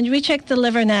 and we're going to recheck the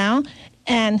liver now.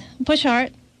 And push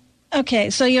hard. Okay,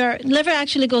 so your liver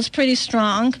actually goes pretty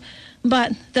strong,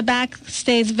 but the back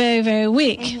stays very, very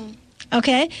weak. Mm-hmm.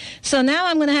 Okay, so now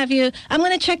I'm going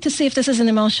to check to see if this is an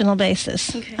emotional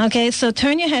basis. Okay, so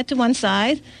turn your head to one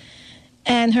side,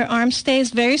 and her arm stays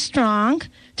very strong.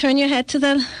 Turn your head to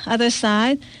the other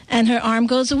side, and her arm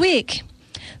goes weak.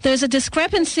 There's a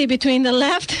discrepancy between the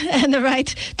left and the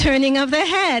right turning of the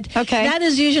head. Okay. That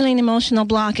is usually an emotional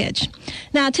blockage.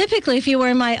 Now, typically, if you were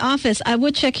in my office, I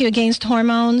would check you against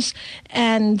hormones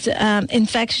and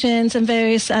infections and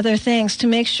various other things to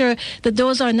make sure that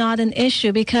those are not an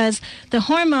issue, because the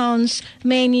hormones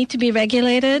may need to be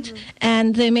regulated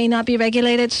and they may not be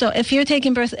regulated. So if you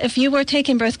were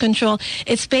taking birth control,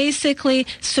 it's basically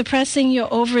suppressing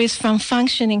your ovaries from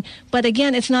functioning. But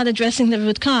again, it's not addressing the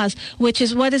root cause, which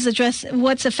is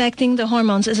what's affecting the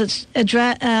hormones. Is it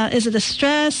a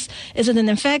stress? Is it an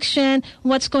infection?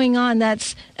 What's going on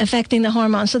that's affecting the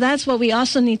hormones? So that's what we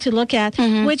also need to look at,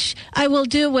 which I will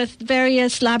do with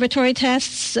various laboratory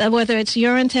tests, whether it's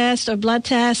urine test or blood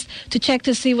test, to check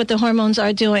to see what the hormones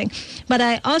are doing. But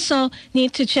I also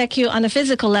need to check you on a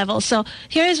physical level. So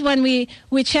here's when we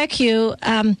check you,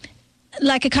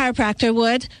 like a chiropractor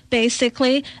would,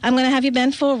 basically. I'm going to have you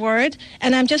bend forward,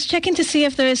 and I'm just checking to see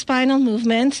if there is spinal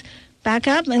movement. Back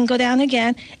up and go down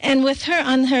again. And with her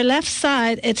on her left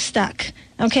side, it's stuck.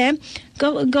 Okay?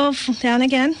 Go down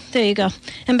again. There you go.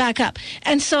 And back up.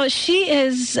 And so she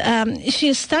is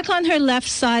stuck on her left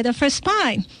side of her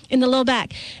spine in the low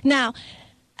back. Now,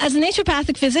 as a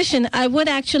naturopathic physician, I would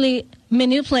actually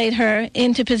manipulate her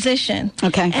into position.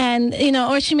 Okay. And,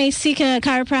 or she may seek a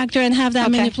chiropractor and have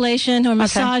that manipulation or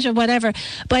massage or whatever,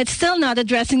 but it's still not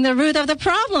addressing the root of the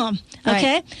problem.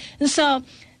 Okay? Right. And so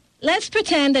let's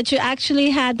pretend that you actually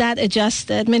had that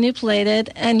adjusted,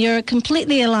 manipulated, and you're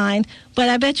completely aligned, but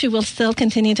I bet you will still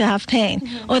continue to have pain,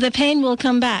 or the pain will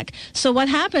come back. So what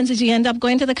happens is you end up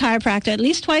going to the chiropractor at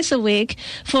least twice a week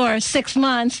for 6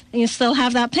 months, and you still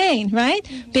have that pain, right?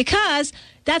 Because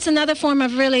that's another form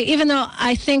of really, even though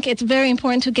I think it's very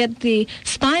important to get the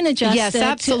spine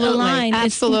adjusted to align.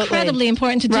 Absolutely. It's incredibly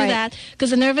important to do that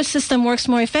because the nervous system works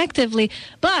more effectively.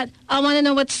 But I want to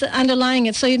know what's underlying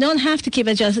it, so you don't have to keep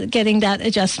getting that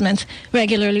adjustment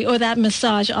regularly or that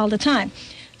massage all the time.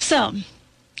 So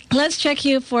let's check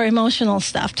you for emotional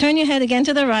stuff. Turn your head again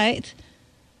to the right.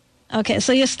 Okay,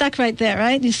 so you're stuck right there,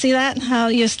 right? You see that, how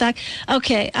you're stuck?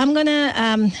 Okay, I'm going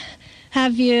to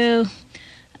have you...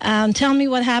 tell me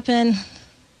what happened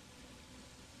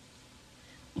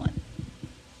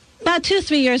about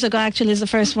 2-3 years ago, actually, is the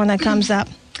first one that comes up.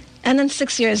 And then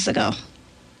 6 years ago.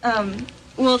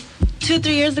 Well, 2-3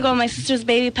 years ago, my sister's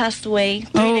baby passed away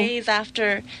 3 days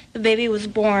after the baby was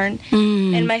born.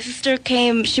 And my sister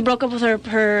she broke up with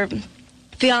her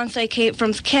fiance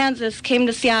from Kansas, came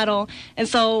to Seattle, and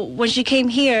so when she came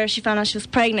here, she found out she was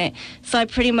pregnant. So I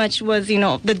pretty much was,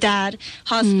 the dad,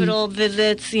 hospital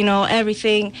visits,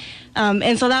 everything,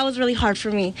 and so that was really hard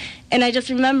for me. And I just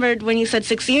remembered when you said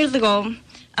 6 years ago,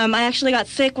 I actually got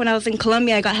sick when I was in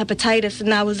Colombia. I got hepatitis,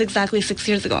 and that was exactly 6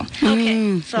 years ago.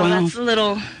 Okay, so that's a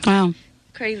little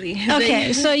crazy.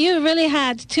 Okay, so you really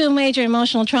had two major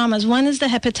emotional traumas. One is the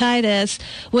hepatitis,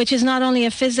 which is not only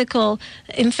a physical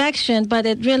infection, but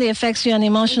it really affects you on the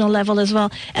emotional level as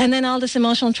well. And then all this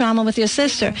emotional trauma with your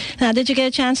sister. Now, did you get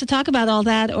a chance to talk about all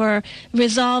that or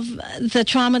resolve the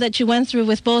trauma that you went through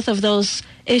with both of those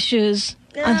issues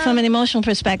from an emotional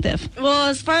perspective? Well,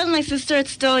 as far as my sister, it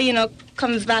still,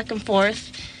 comes back and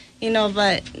forth,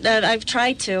 but I've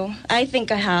tried to. I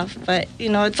think I have, but,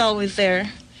 it's always there.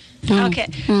 Okay,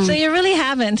 so you really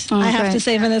haven't, I have to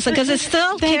say, Vanessa, because it's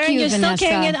still you're still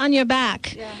carrying it on your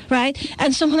back, right?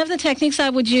 And so one of the techniques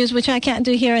I would use, which I can't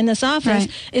do here in this office,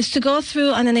 is to go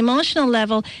through on an emotional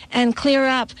level and clear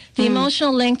up the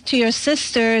emotional link to your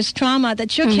sister's trauma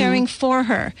that you're carrying for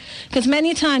her. Because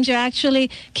many times you're actually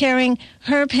carrying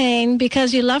her pain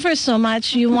because you love her so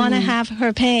much, you want to have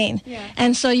her pain.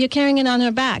 And so you're carrying it on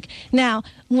her back. Now,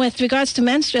 with regards to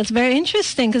menstrual, it's very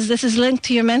interesting because this is linked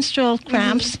to your menstrual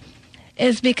cramps,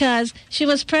 is because she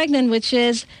was pregnant, which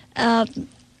is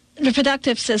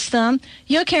reproductive system.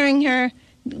 You're carrying her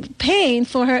pain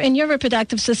for her in your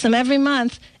reproductive system every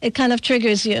month. It kind of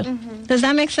triggers you. Does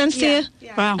that make sense to you?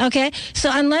 Wow. Okay. So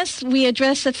unless we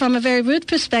address it from a very root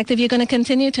perspective, you're going to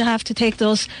continue to have to take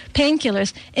those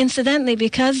painkillers. Incidentally,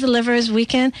 because the liver is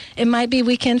weakened, it might be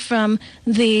weakened from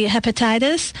the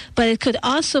hepatitis, but it could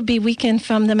also be weakened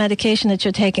from the medication that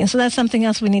you're taking. So that's something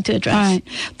else we need to address. All right.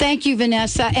 Thank you,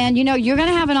 Vanessa. And, you know, you're going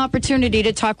to have an opportunity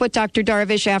to talk with Dr.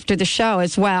 Darvish after the show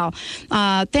as well.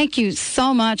 Thank you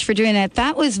so much for doing that.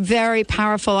 That was very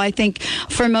powerful, I think,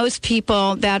 for most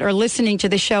people that are listening to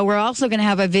the show. We're also going to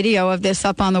have a video of this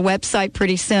up on the website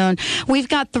pretty soon. We've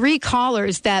got 3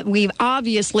 callers that we've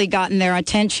obviously gotten their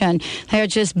attention. They're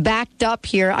just backed up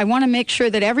here. I want to make sure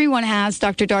that everyone has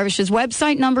Dr. Darvish's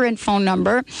website number and phone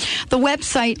number. The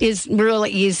website is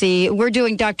really easy. We're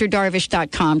doing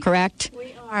drdarvish.com, correct?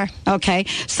 We are. Okay.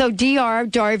 So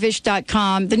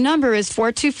drdarvish.com. The number is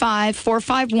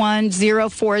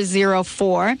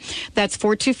 425-451-0404. That's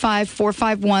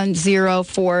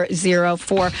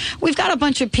 425-451-0404. We've got a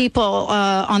bunch of people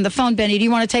on the phone. Benny, do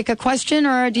you want to take a question,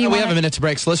 or do you We want have a minute to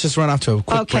break, so let's just run off to a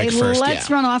quick break first. Let's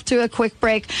run off to a quick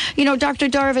break. You know, Dr.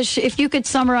 Darvish, if you could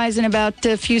summarize in about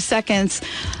a few seconds,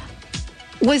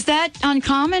 was that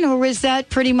uncommon, or was that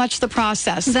pretty much the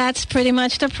process? That's pretty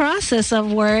much the process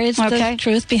of words, the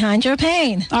truth behind your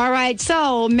pain. All right.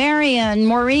 So, Marion,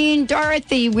 Maureen,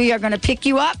 Dorothy, we are going to pick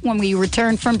you up when we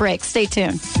return from break. Stay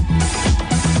tuned. There's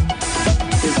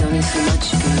only so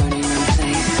much you can learn in one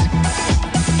place.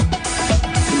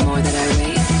 The more that I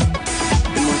wait,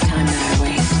 the more time that I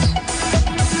waste.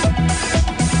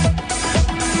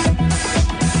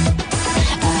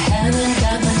 I haven't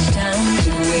got much time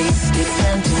to waste. It's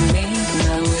time to make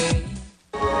my way.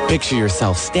 Picture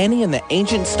yourself standing in the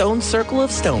ancient stone circle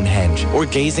of Stonehenge, or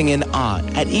gazing in awe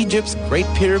at Egypt's Great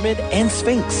Pyramid and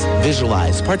Sphinx.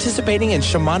 Visualize participating in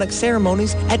shamanic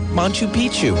ceremonies at Machu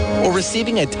Picchu, or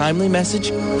receiving a timely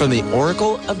message from the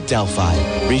Oracle of Delphi.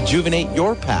 Rejuvenate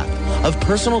your path of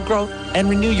personal growth and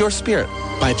renew your spirit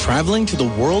by traveling to the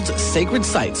world's sacred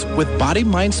sites with Body,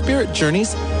 Mind, Spirit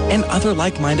Journeys and other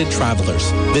like-minded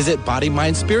travelers. Visit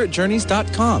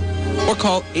bodymindspiritjourneys.com or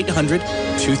call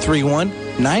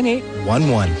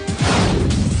 800-231-9811.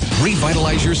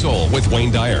 Revitalize your soul with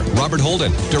Wayne Dyer, Robert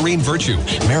Holden, Doreen Virtue,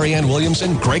 Marianne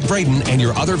Williamson, Greg Braden, and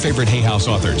your other favorite Hay House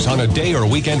authors on a day or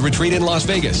weekend retreat in Las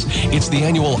Vegas. It's the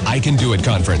annual I Can Do It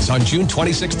conference on June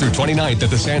 26th through 29th at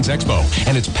the Sands Expo,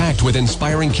 and it's packed with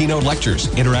inspiring keynote lectures,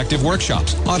 interactive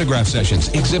workshops, autograph sessions,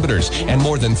 exhibitors, and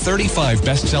more than 35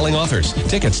 best-selling authors.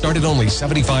 Tickets start at only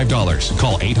 $75.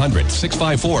 Call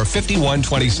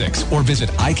 800-654-5126 or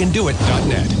visit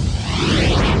icandoit.net.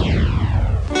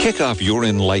 Kick off your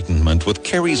enlightenment with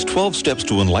Carrie's 12 Steps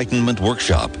to Enlightenment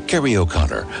workshop. Carrie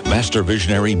O'Connor, master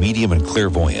visionary, medium, and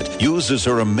clairvoyant, uses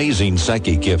her amazing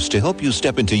psychic gifts to help you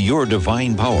step into your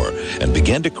divine power and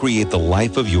begin to create the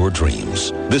life of your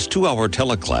dreams. This 2-hour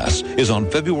teleclass is on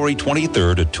February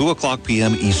 23rd at 2 o'clock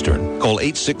p.m. Eastern. Call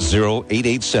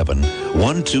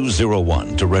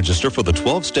 860-887-1201 to register for the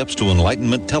 12 Steps to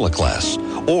Enlightenment teleclass,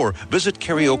 or visit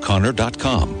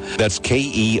CarrieO'Connor.com. That's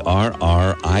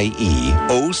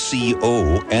KerrieO'Connor.com.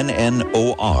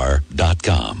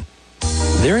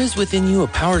 There is within you a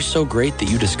power so great that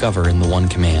you discover in the One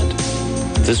Command.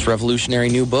 This revolutionary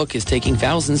new book is taking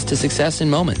thousands to success in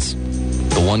moments.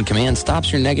 The One Command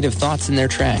stops your negative thoughts in their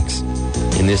tracks.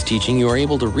 In this teaching, you are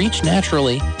able to reach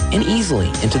naturally and easily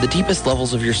into the deepest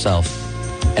levels of yourself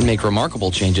and make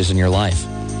remarkable changes in your life.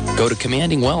 Go to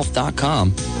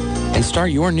commandingwealth.com and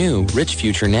start your new rich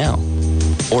future now.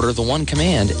 Order the One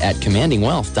Command at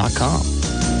commandingwealth.com.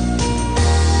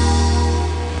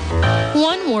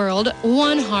 One world,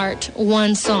 one heart,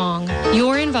 one song.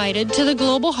 You're invited to the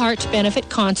Global Heart Benefit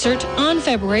Concert on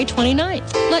February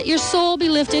 29th. Let your soul be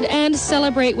lifted and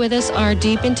celebrate with us our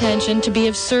deep intention to be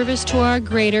of service to our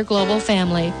greater global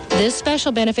family. This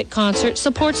special benefit concert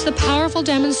supports the powerful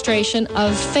demonstration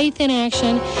of faith in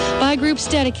action by groups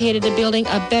dedicated to building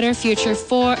a better future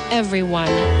for everyone.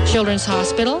 Children's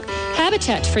Hospital,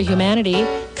 Habitat for Humanity,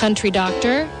 Country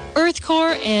Doctor, Earth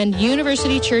Corps, and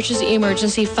University Church's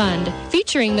Emergency Fund,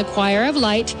 featuring the Choir of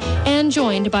Light and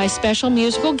joined by special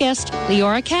musical guest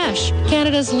Leora Cash,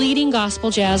 Canada's leading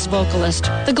gospel jazz vocalist.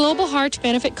 The Global Heart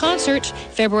Benefit Concert,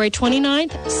 February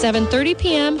 29th, 7:30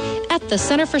 p.m. at the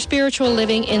Center for Spiritual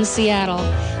Living in Seattle.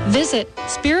 Visit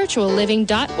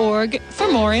spiritualliving.org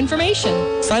for more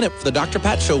information. Sign up for the Dr.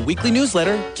 Pat Show weekly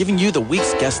newsletter, giving you the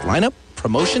week's guest lineup,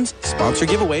 promotions, sponsor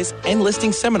giveaways, and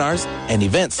listing seminars and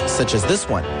events such as this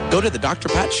one. Go to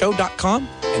thedrpatshow.com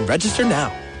and register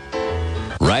now.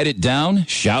 Write it down,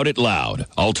 shout it loud.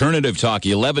 Alternative Talk,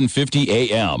 1150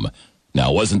 a.m.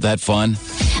 Now, wasn't that fun?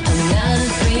 I'm not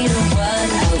afraid of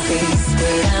what I'll face,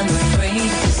 but I'm afraid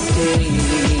to stay.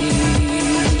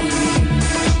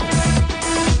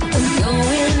 I'm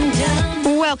going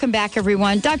down. Welcome back,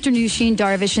 everyone. Dr. Nushin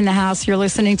Darvish in the house. You're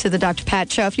listening to The Dr.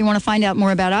 Pat Show. If you want to find out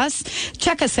more about us,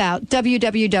 check us out,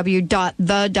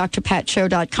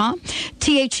 www.thedrpatshow.com,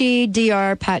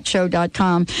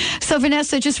 THEDRPatShow.com. So,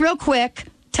 Vanessa, just real quick,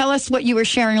 tell us what you were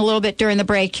sharing a little bit during the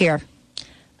break here.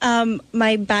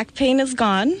 My back pain is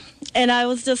gone, and I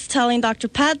was just telling Dr.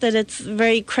 Pat that it's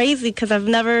very crazy because I've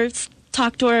never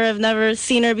talked to her, I've never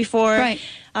seen her before. Right.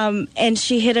 And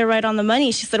she hit it right on the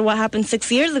money. She said, what happened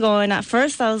 6 years ago? And at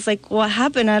first I was like, what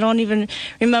happened? I don't even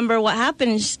remember what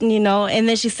happened, And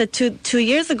then she said 2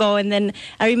 years ago. And then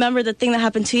I remember the thing that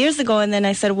happened 2 years ago. And then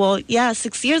I said, well, yeah,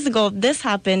 6 years ago this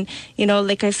happened.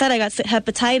 Like I said, I got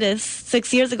hepatitis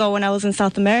 6 years ago when I was in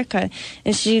South America.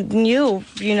 And she knew,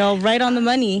 right on the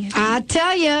money. I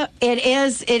tell you, it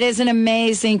is an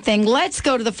amazing thing. Let's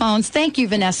go to the phones. Thank you,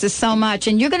 Vanessa, so much.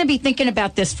 And you're going to be thinking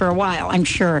about this for a while, I'm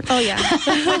sure. Oh, yeah.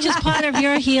 Which is part of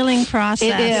your healing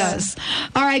process. It is.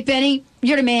 All right, Benny,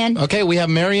 you're the man. Okay, we have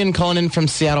Marion calling in from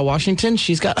Seattle, Washington.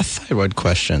 She's got a thyroid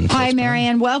question. So Hi,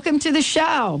 Marion. Welcome to the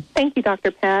show. Thank you, Dr.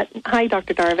 Pat. Hi,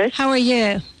 Dr. Darvish. How are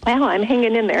you? Well, I'm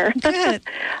hanging in there. Good.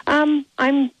 What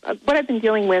I've been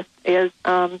dealing with is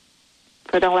for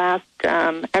the last,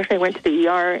 actually I went to the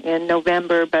ER in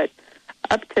November, but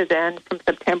up to then, from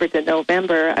September to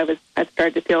November, I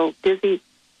started to feel dizzy.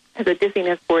 Has a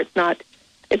dizziness where it's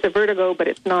a vertigo, but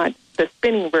it's not the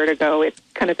spinning vertigo. It's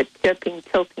kind of a tilting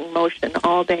motion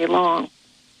all day long.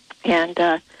 And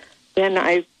then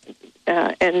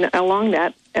and along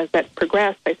that, as that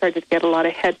progressed, I started to get a lot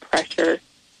of head pressure.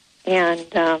 And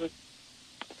so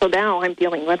now I'm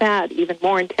dealing with that even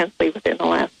more intensely within the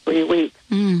last 3 weeks.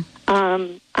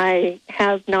 I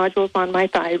have nodules on my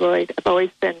thyroid. I've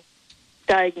always been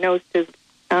diagnosed as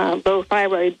low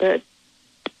thyroid, but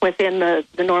within the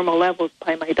normal levels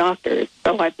by my doctors.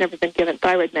 So I've never been given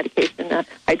thyroid medication.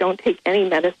 I don't take any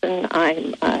medicine.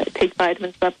 I take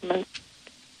vitamin supplements.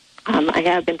 I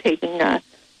have been taking a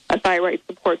thyroid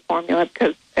support formula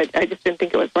because I just didn't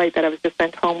think it was right that I was just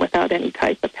sent home without any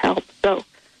type of help. So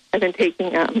I've been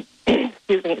taking,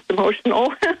 excuse me, it's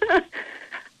emotional,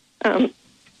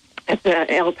 it's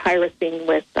L-tyrosine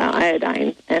with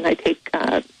iodine, and I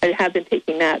have been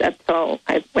taking that up till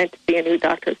I went to see a new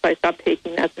doctor, so I stopped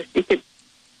taking that so she could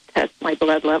test my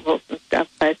blood levels and stuff.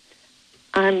 But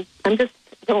I'm just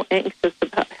so anxious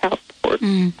about how poor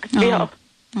I feel.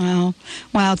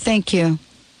 Wow, thank you.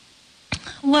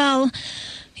 Well,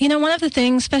 one of the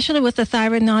things, especially with the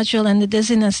thyroid nodule and the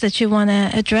dizziness that you want to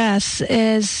address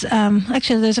is,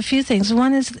 actually, there's a few things.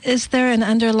 One is there an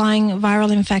underlying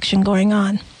viral infection going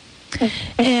on?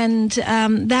 And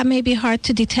that may be hard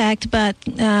to detect, but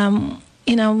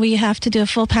we have to do a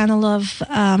full panel of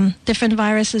different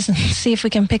viruses and see if we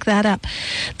can pick that up.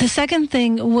 The second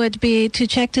thing would be to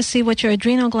check to see what your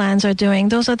adrenal glands are doing.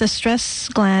 Those are the stress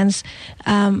glands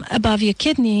above your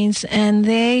kidneys, and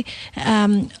they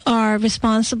are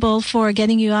responsible for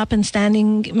getting you up and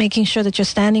standing, making sure that you're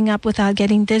standing up without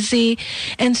getting dizzy.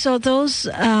 And so those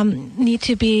need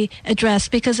to be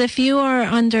addressed, because if you are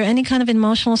under any kind of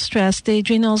emotional stress, the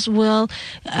adrenals will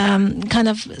kind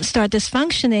of start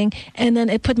dysfunctioning, and then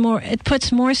it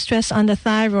puts more stress on the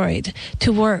thyroid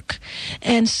to work.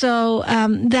 And so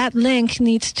that link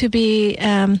needs to be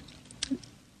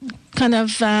kind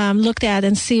of looked at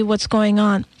and see what's going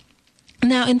on.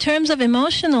 Now, in terms of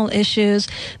emotional issues,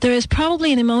 there is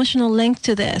probably an emotional link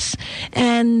to this.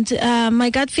 And my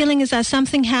gut feeling is that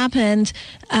something happened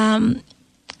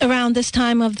around this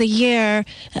time of the year,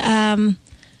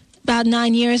 about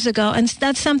 9 years ago. And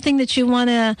that's something that you want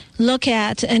to look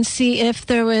at and see if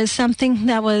there was something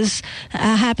that was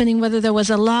happening, whether there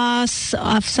was a loss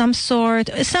of some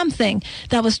sort, something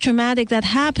that was traumatic that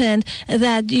happened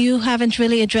that you haven't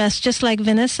really addressed, just like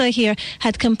Vanessa here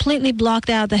had completely blocked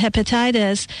out the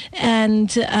hepatitis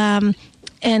and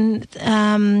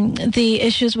the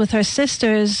issues with her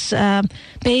sister's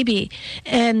baby.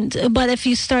 But if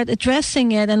you start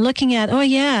addressing it and looking at, oh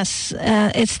yes,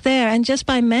 it's there, and just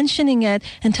by mentioning it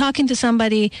and talking to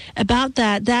somebody about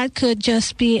that could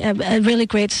just be a really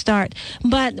great start.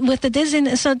 But with the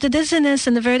dizziness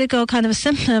and the vertigo kind of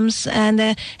symptoms and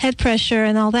the head pressure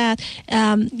and all that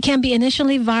can be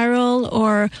initially viral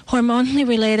or hormonally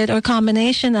related or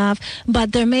combination of,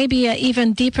 but there may be an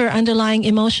even deeper underlying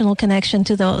emotional connection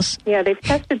to those. Yeah, they've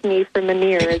tested me for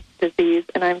Meniere's disease,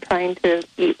 and I'm trying to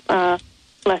eat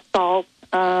less salt.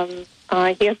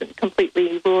 He hasn't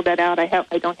completely ruled that out. I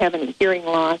don't have any hearing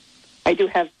loss. I do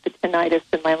have the tinnitus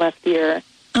in my left ear.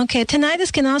 Okay,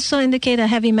 tinnitus can also indicate a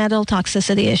heavy metal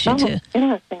toxicity issue, too.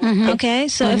 Interesting. Mm-hmm. Okay,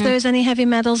 so if there's any heavy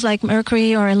metals like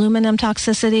mercury or aluminum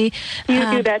toxicity... Do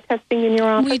you do that testing in your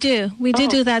office? We do. We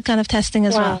do that kind of testing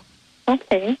as well.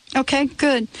 Okay. Okay,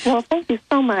 good. Well, thank you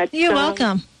so much. You're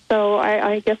welcome. So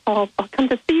I guess I'll come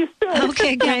to see you soon.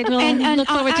 Okay, great. Well, and look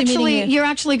forward to meeting you. You're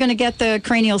actually going to get the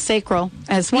cranial sacral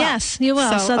as well. Yes, you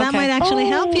will. So that might actually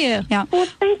help you. Yeah. Well,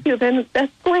 thank you. Then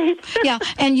that's great. Yeah,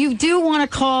 and you do want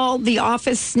to call the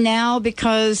office now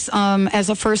because as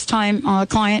a first-time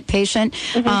client, patient,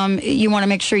 you want to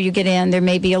make sure you get in. There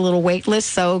may be a little wait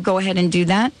list, so go ahead and do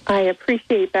that. I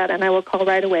appreciate that, and I will call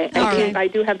right away. I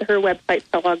do have her website,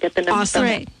 so I'll get the number. Awesome.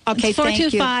 Great. Okay, thank you.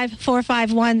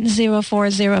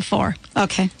 425-451-0404.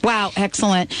 Okay. Wow,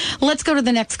 excellent. Let's go to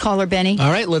the next caller, Benny. All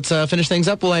right, let's finish things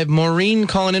up. We'll have Maureen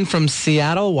calling in from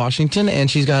Seattle, Washington, and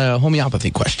she's got a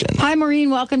homeopathy question. Hi, Maureen.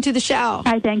 Welcome to the show.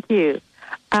 Hi, thank you.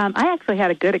 I actually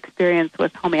had a good experience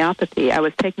with homeopathy. I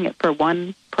was taking it for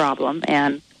one problem,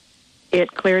 and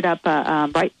it cleared up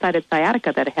a right-sided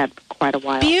sciatica that I had for quite a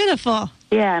while. Beautiful.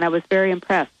 Yeah, and I was very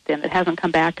impressed, and it hasn't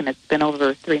come back, and it's been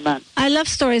over 3 months. I love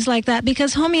stories like that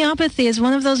because homeopathy is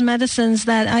one of those medicines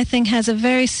that I think has a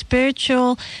very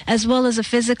spiritual as well as a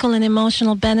physical and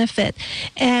emotional benefit.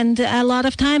 And a lot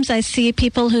of times I see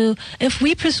people who, if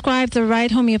we prescribe the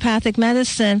right homeopathic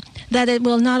medicine, that it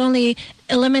will not only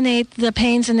eliminate the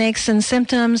pains and aches and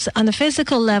symptoms on the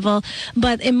physical level,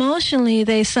 but emotionally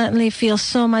they certainly feel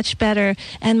so much better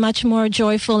and much more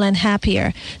joyful and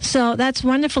happier. So that's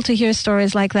wonderful to hear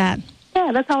stories like that.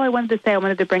 Yeah, that's all I wanted to say. I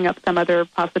wanted to bring up some other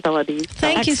possibilities.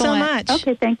 Thank you so much.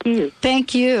 Okay, thank you.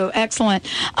 Thank you. Excellent.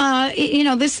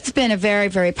 This has been a very,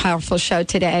 very powerful show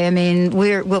today. I mean,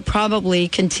 we'll probably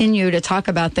continue to talk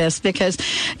about this because,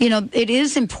 it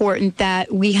is important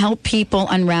that we help people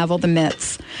unravel the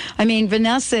myths. I mean,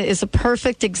 Vanessa is a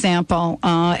perfect example,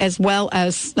 as well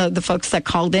as the folks that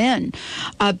called in,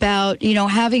 about,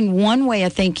 having one way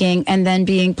of thinking and then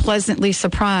being pleasantly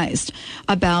surprised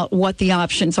about what the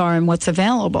options are and what's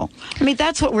available. I mean,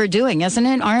 that's what we're doing, isn't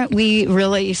it? Aren't we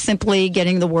really simply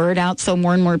getting the word out so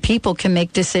more and more people can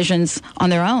make decisions on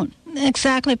their own?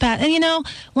 Exactly, Pat. And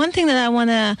one thing that I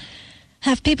want to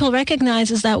have people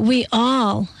recognize is that we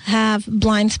all have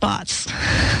blind spots.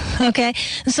 Okay,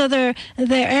 so there are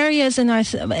areas in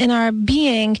our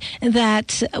being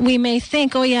that we may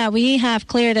think, oh yeah, we have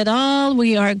cleared it all,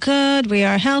 we are good, we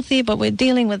are healthy, but we're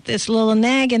dealing with this little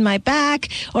nag in my back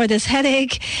or this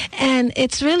headache, and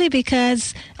it's really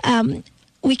because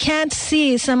we can't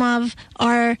see some of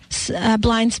our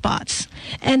blind spots.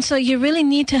 And so you really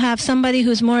need to have somebody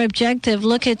who's more objective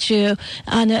look at you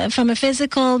from a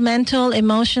physical, mental,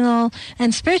 emotional,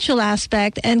 and spiritual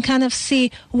aspect and kind of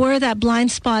see where that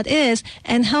blind spot is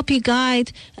and help you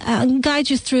guide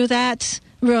you through that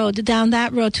road, down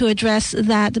that road to address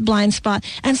that blind spot.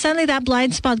 And suddenly that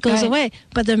blind spot goes away,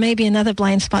 but there may be another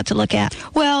blind spot to look at.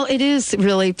 Well, it is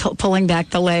really pulling back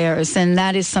the layers, and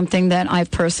that is something that I've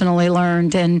personally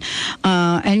learned. And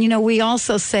we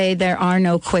also say there are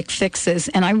no quick fixes,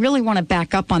 and I really want to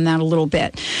back up on that a little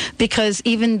bit, because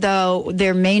even though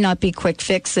there may not be quick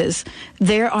fixes,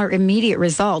 there are immediate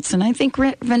results. And I think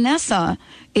Vanessa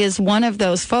is one of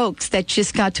those folks that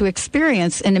just got to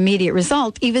experience an immediate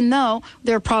result, even though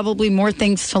there are probably more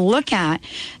things to look at.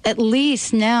 At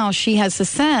least now she has a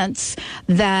sense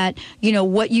that,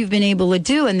 what you've been able to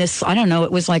do in this, I don't know,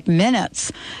 it was like minutes,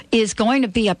 is going to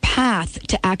be a path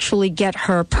to actually get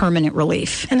her permanent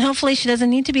relief. And hopefully she doesn't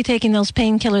need to be taking those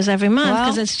painkillers every month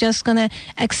because it's just going to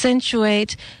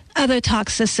accentuate other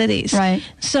toxicities. Right.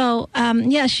 So,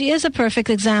 she is a perfect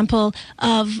example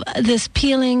of this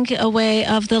peeling away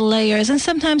of the layers. And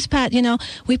sometimes, Pat,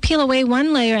 we peel away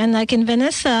one layer, and like in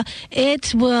Vanessa,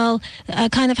 it will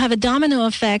kind of have a domino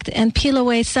effect and peel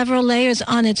away several layers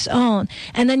on its own.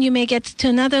 And then you may get to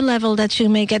another level that you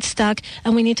may get stuck,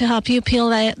 and we need to help you peel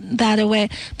that away.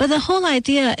 But the whole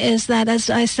idea is that, as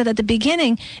I said at the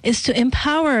beginning, is to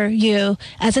empower you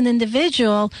as an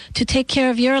individual to take care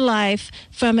of your life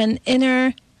from an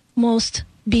innermost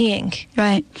being.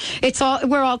 Right.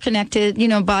 We're all connected,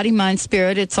 body, mind,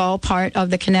 spirit. It's all part of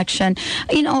the connection.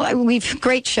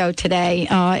 Great show today.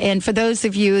 And for those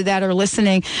of you that are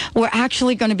listening, we're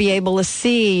actually going to be able to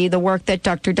see the work that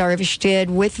Dr. Darvish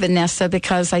did with Vanessa,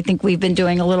 because I think we've been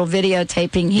doing a little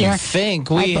videotaping here. You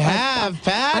think we have,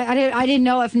 Pat? I didn't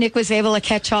know if Nick was able to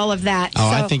catch all of that. Oh,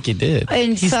 I think he did.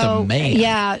 And He's the man.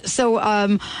 Yeah. So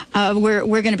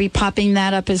we're going to be popping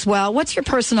that up as well. What's your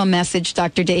personal message,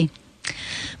 Dr. D?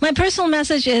 My personal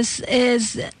message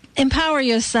is empower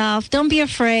yourself. Don't be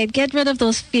afraid. Get rid of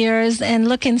those fears and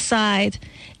look inside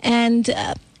and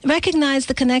recognize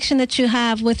the connection that you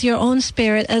have with your own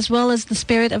spirit as well as the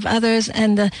spirit of others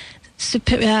and the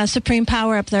supreme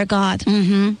power up there, God.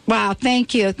 Mm-hmm. Wow,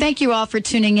 thank you. Thank you all for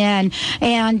tuning in.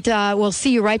 And we'll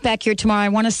see you right back here tomorrow. I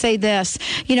want to say this,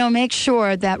 make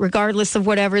sure that regardless of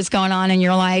whatever is going on in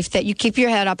your life, that you keep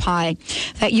your head up high,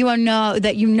 that you know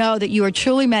that you are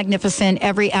truly magnificent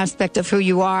every aspect of who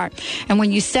you are. And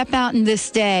when you step out in this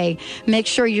day, make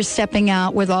sure you're stepping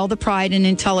out with all the pride and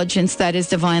intelligence that is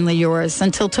divinely yours.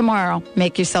 Until tomorrow,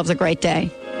 make yourselves a great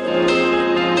day.